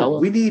want to know. tell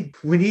them?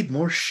 We need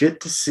more shit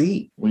to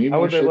see. We need How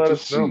more would they shit let to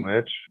us know, see.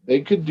 Mitch?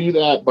 They could do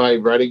that by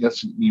writing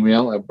us an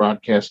email at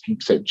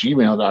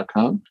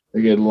broadcastgeeks@gmail.com.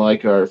 They could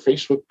like our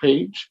Facebook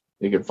page.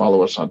 They can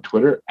follow us on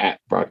Twitter at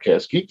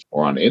Broadcast Geeks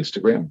or on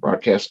Instagram,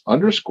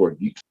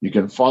 broadcast_geeks. You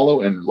can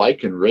follow and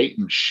like and rate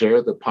and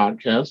share the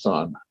podcast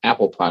on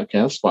Apple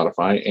Podcasts,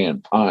 Spotify,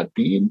 and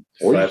Podbean.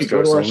 Or 5 you can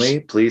go stars to our only,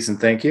 please and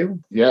thank you.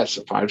 Yes,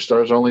 5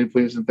 stars only,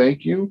 please and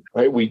thank you.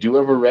 Right, we do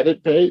have a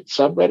Reddit page,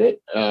 subreddit,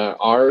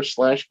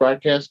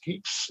 r/Broadcast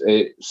Geeks.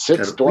 It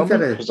sits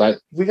dormant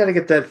because we got to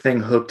get that thing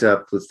hooked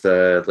up with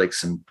like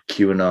some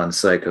QAnon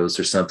psychos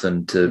or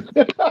something to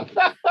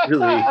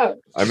really.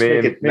 I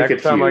mean, make next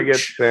it time I get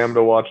huge. Sam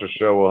to watch a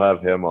show, we'll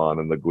have him on,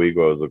 and the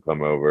Guiguos will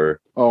come over.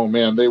 Oh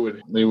man, they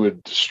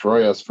would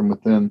destroy us from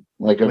within,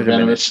 like a Wait a minute.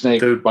 venomous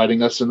snake The-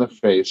 biting us in the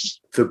face.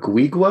 The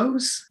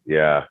Guiguos?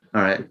 Yeah.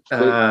 All right.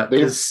 They-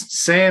 Because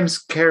Sam's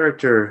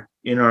character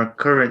in our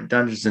current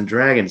Dungeons and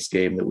Dragons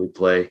game that we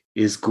play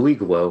is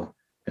Guiguo.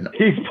 And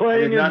He's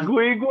playing I as did not-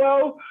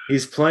 Guiguo?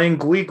 he's playing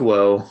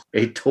Guiguo,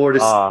 a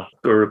tortoise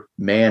or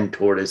man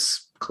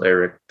tortoise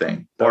cleric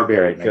thing.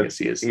 Barbarian, I guess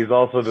he is. He's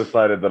also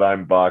decided that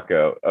I'm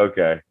Baco.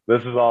 Okay.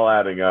 This is all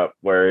adding up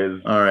where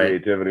his All right.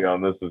 creativity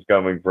on this is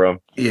coming from.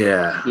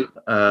 Yeah.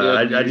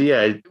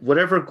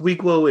 Whatever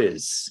Guiguo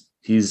is,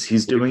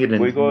 he's doing it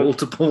in Guiguo's-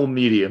 multiple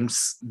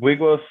mediums.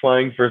 Guiguo's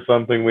slang for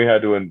something we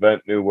had to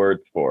invent new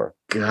words for.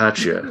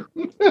 Gotcha.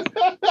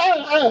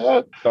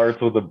 Starts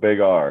with a big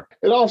R.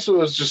 It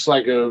also is just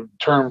like a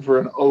term for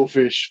an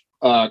oafish,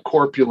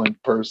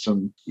 corpulent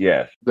person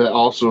Yes. that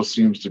also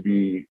seems to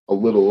be a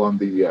little on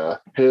the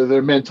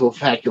their mental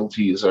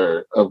faculties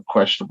are of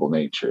questionable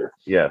nature.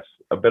 Yes.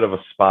 A bit of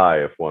a spy,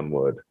 if one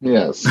would.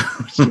 Yes,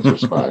 seems a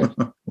spy.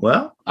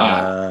 Well,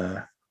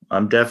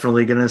 I'm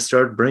definitely going to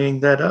start bringing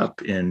that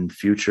up in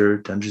future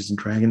Dungeons and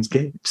Dragons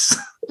games.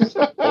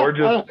 Or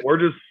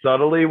just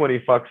subtly when he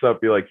fucks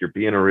up, be like, "You're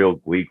being a real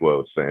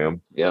Guiguo,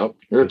 Sam." Yep,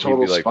 you're a He'd be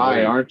total like, spy,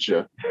 "Wait." aren't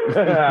you?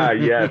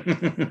 Yes.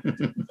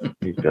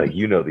 He'd be like,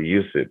 "You know the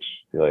usage."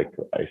 Be like,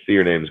 "I see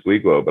your name's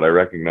Guiguo, but I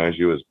recognize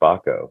you as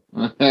Baco."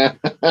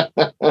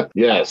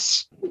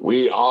 Yes,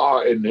 we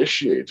are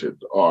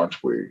initiated,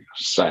 aren't we,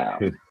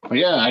 Sam? But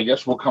yeah, I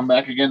guess we'll come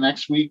back again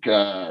next week.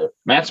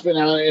 Matt's been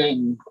out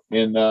in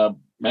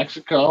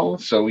Mexico,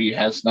 so he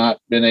has not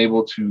been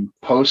able to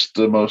post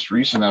the most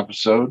recent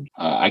episode.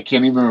 I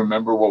can't even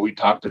remember what we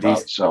talked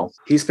about. So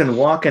He's been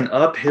walking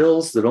up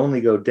hills that only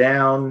go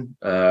down,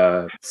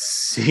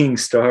 seeing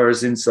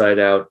stars inside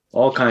out.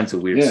 All kinds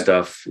of weird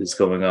stuff is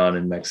going on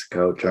in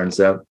Mexico, it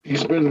turns out.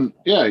 he's been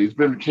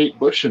Kate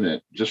Bushing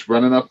it, just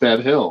running up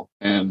that hill.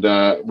 And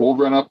we'll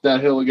run up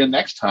that hill again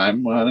next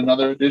time on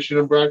another edition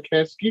of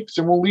Broadcast Geeks,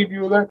 and we'll leave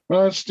you with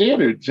our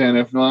standard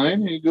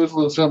 10F9. It goes a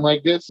little something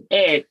like this.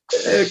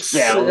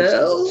 Excelsior.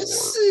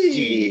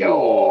 Excelsior.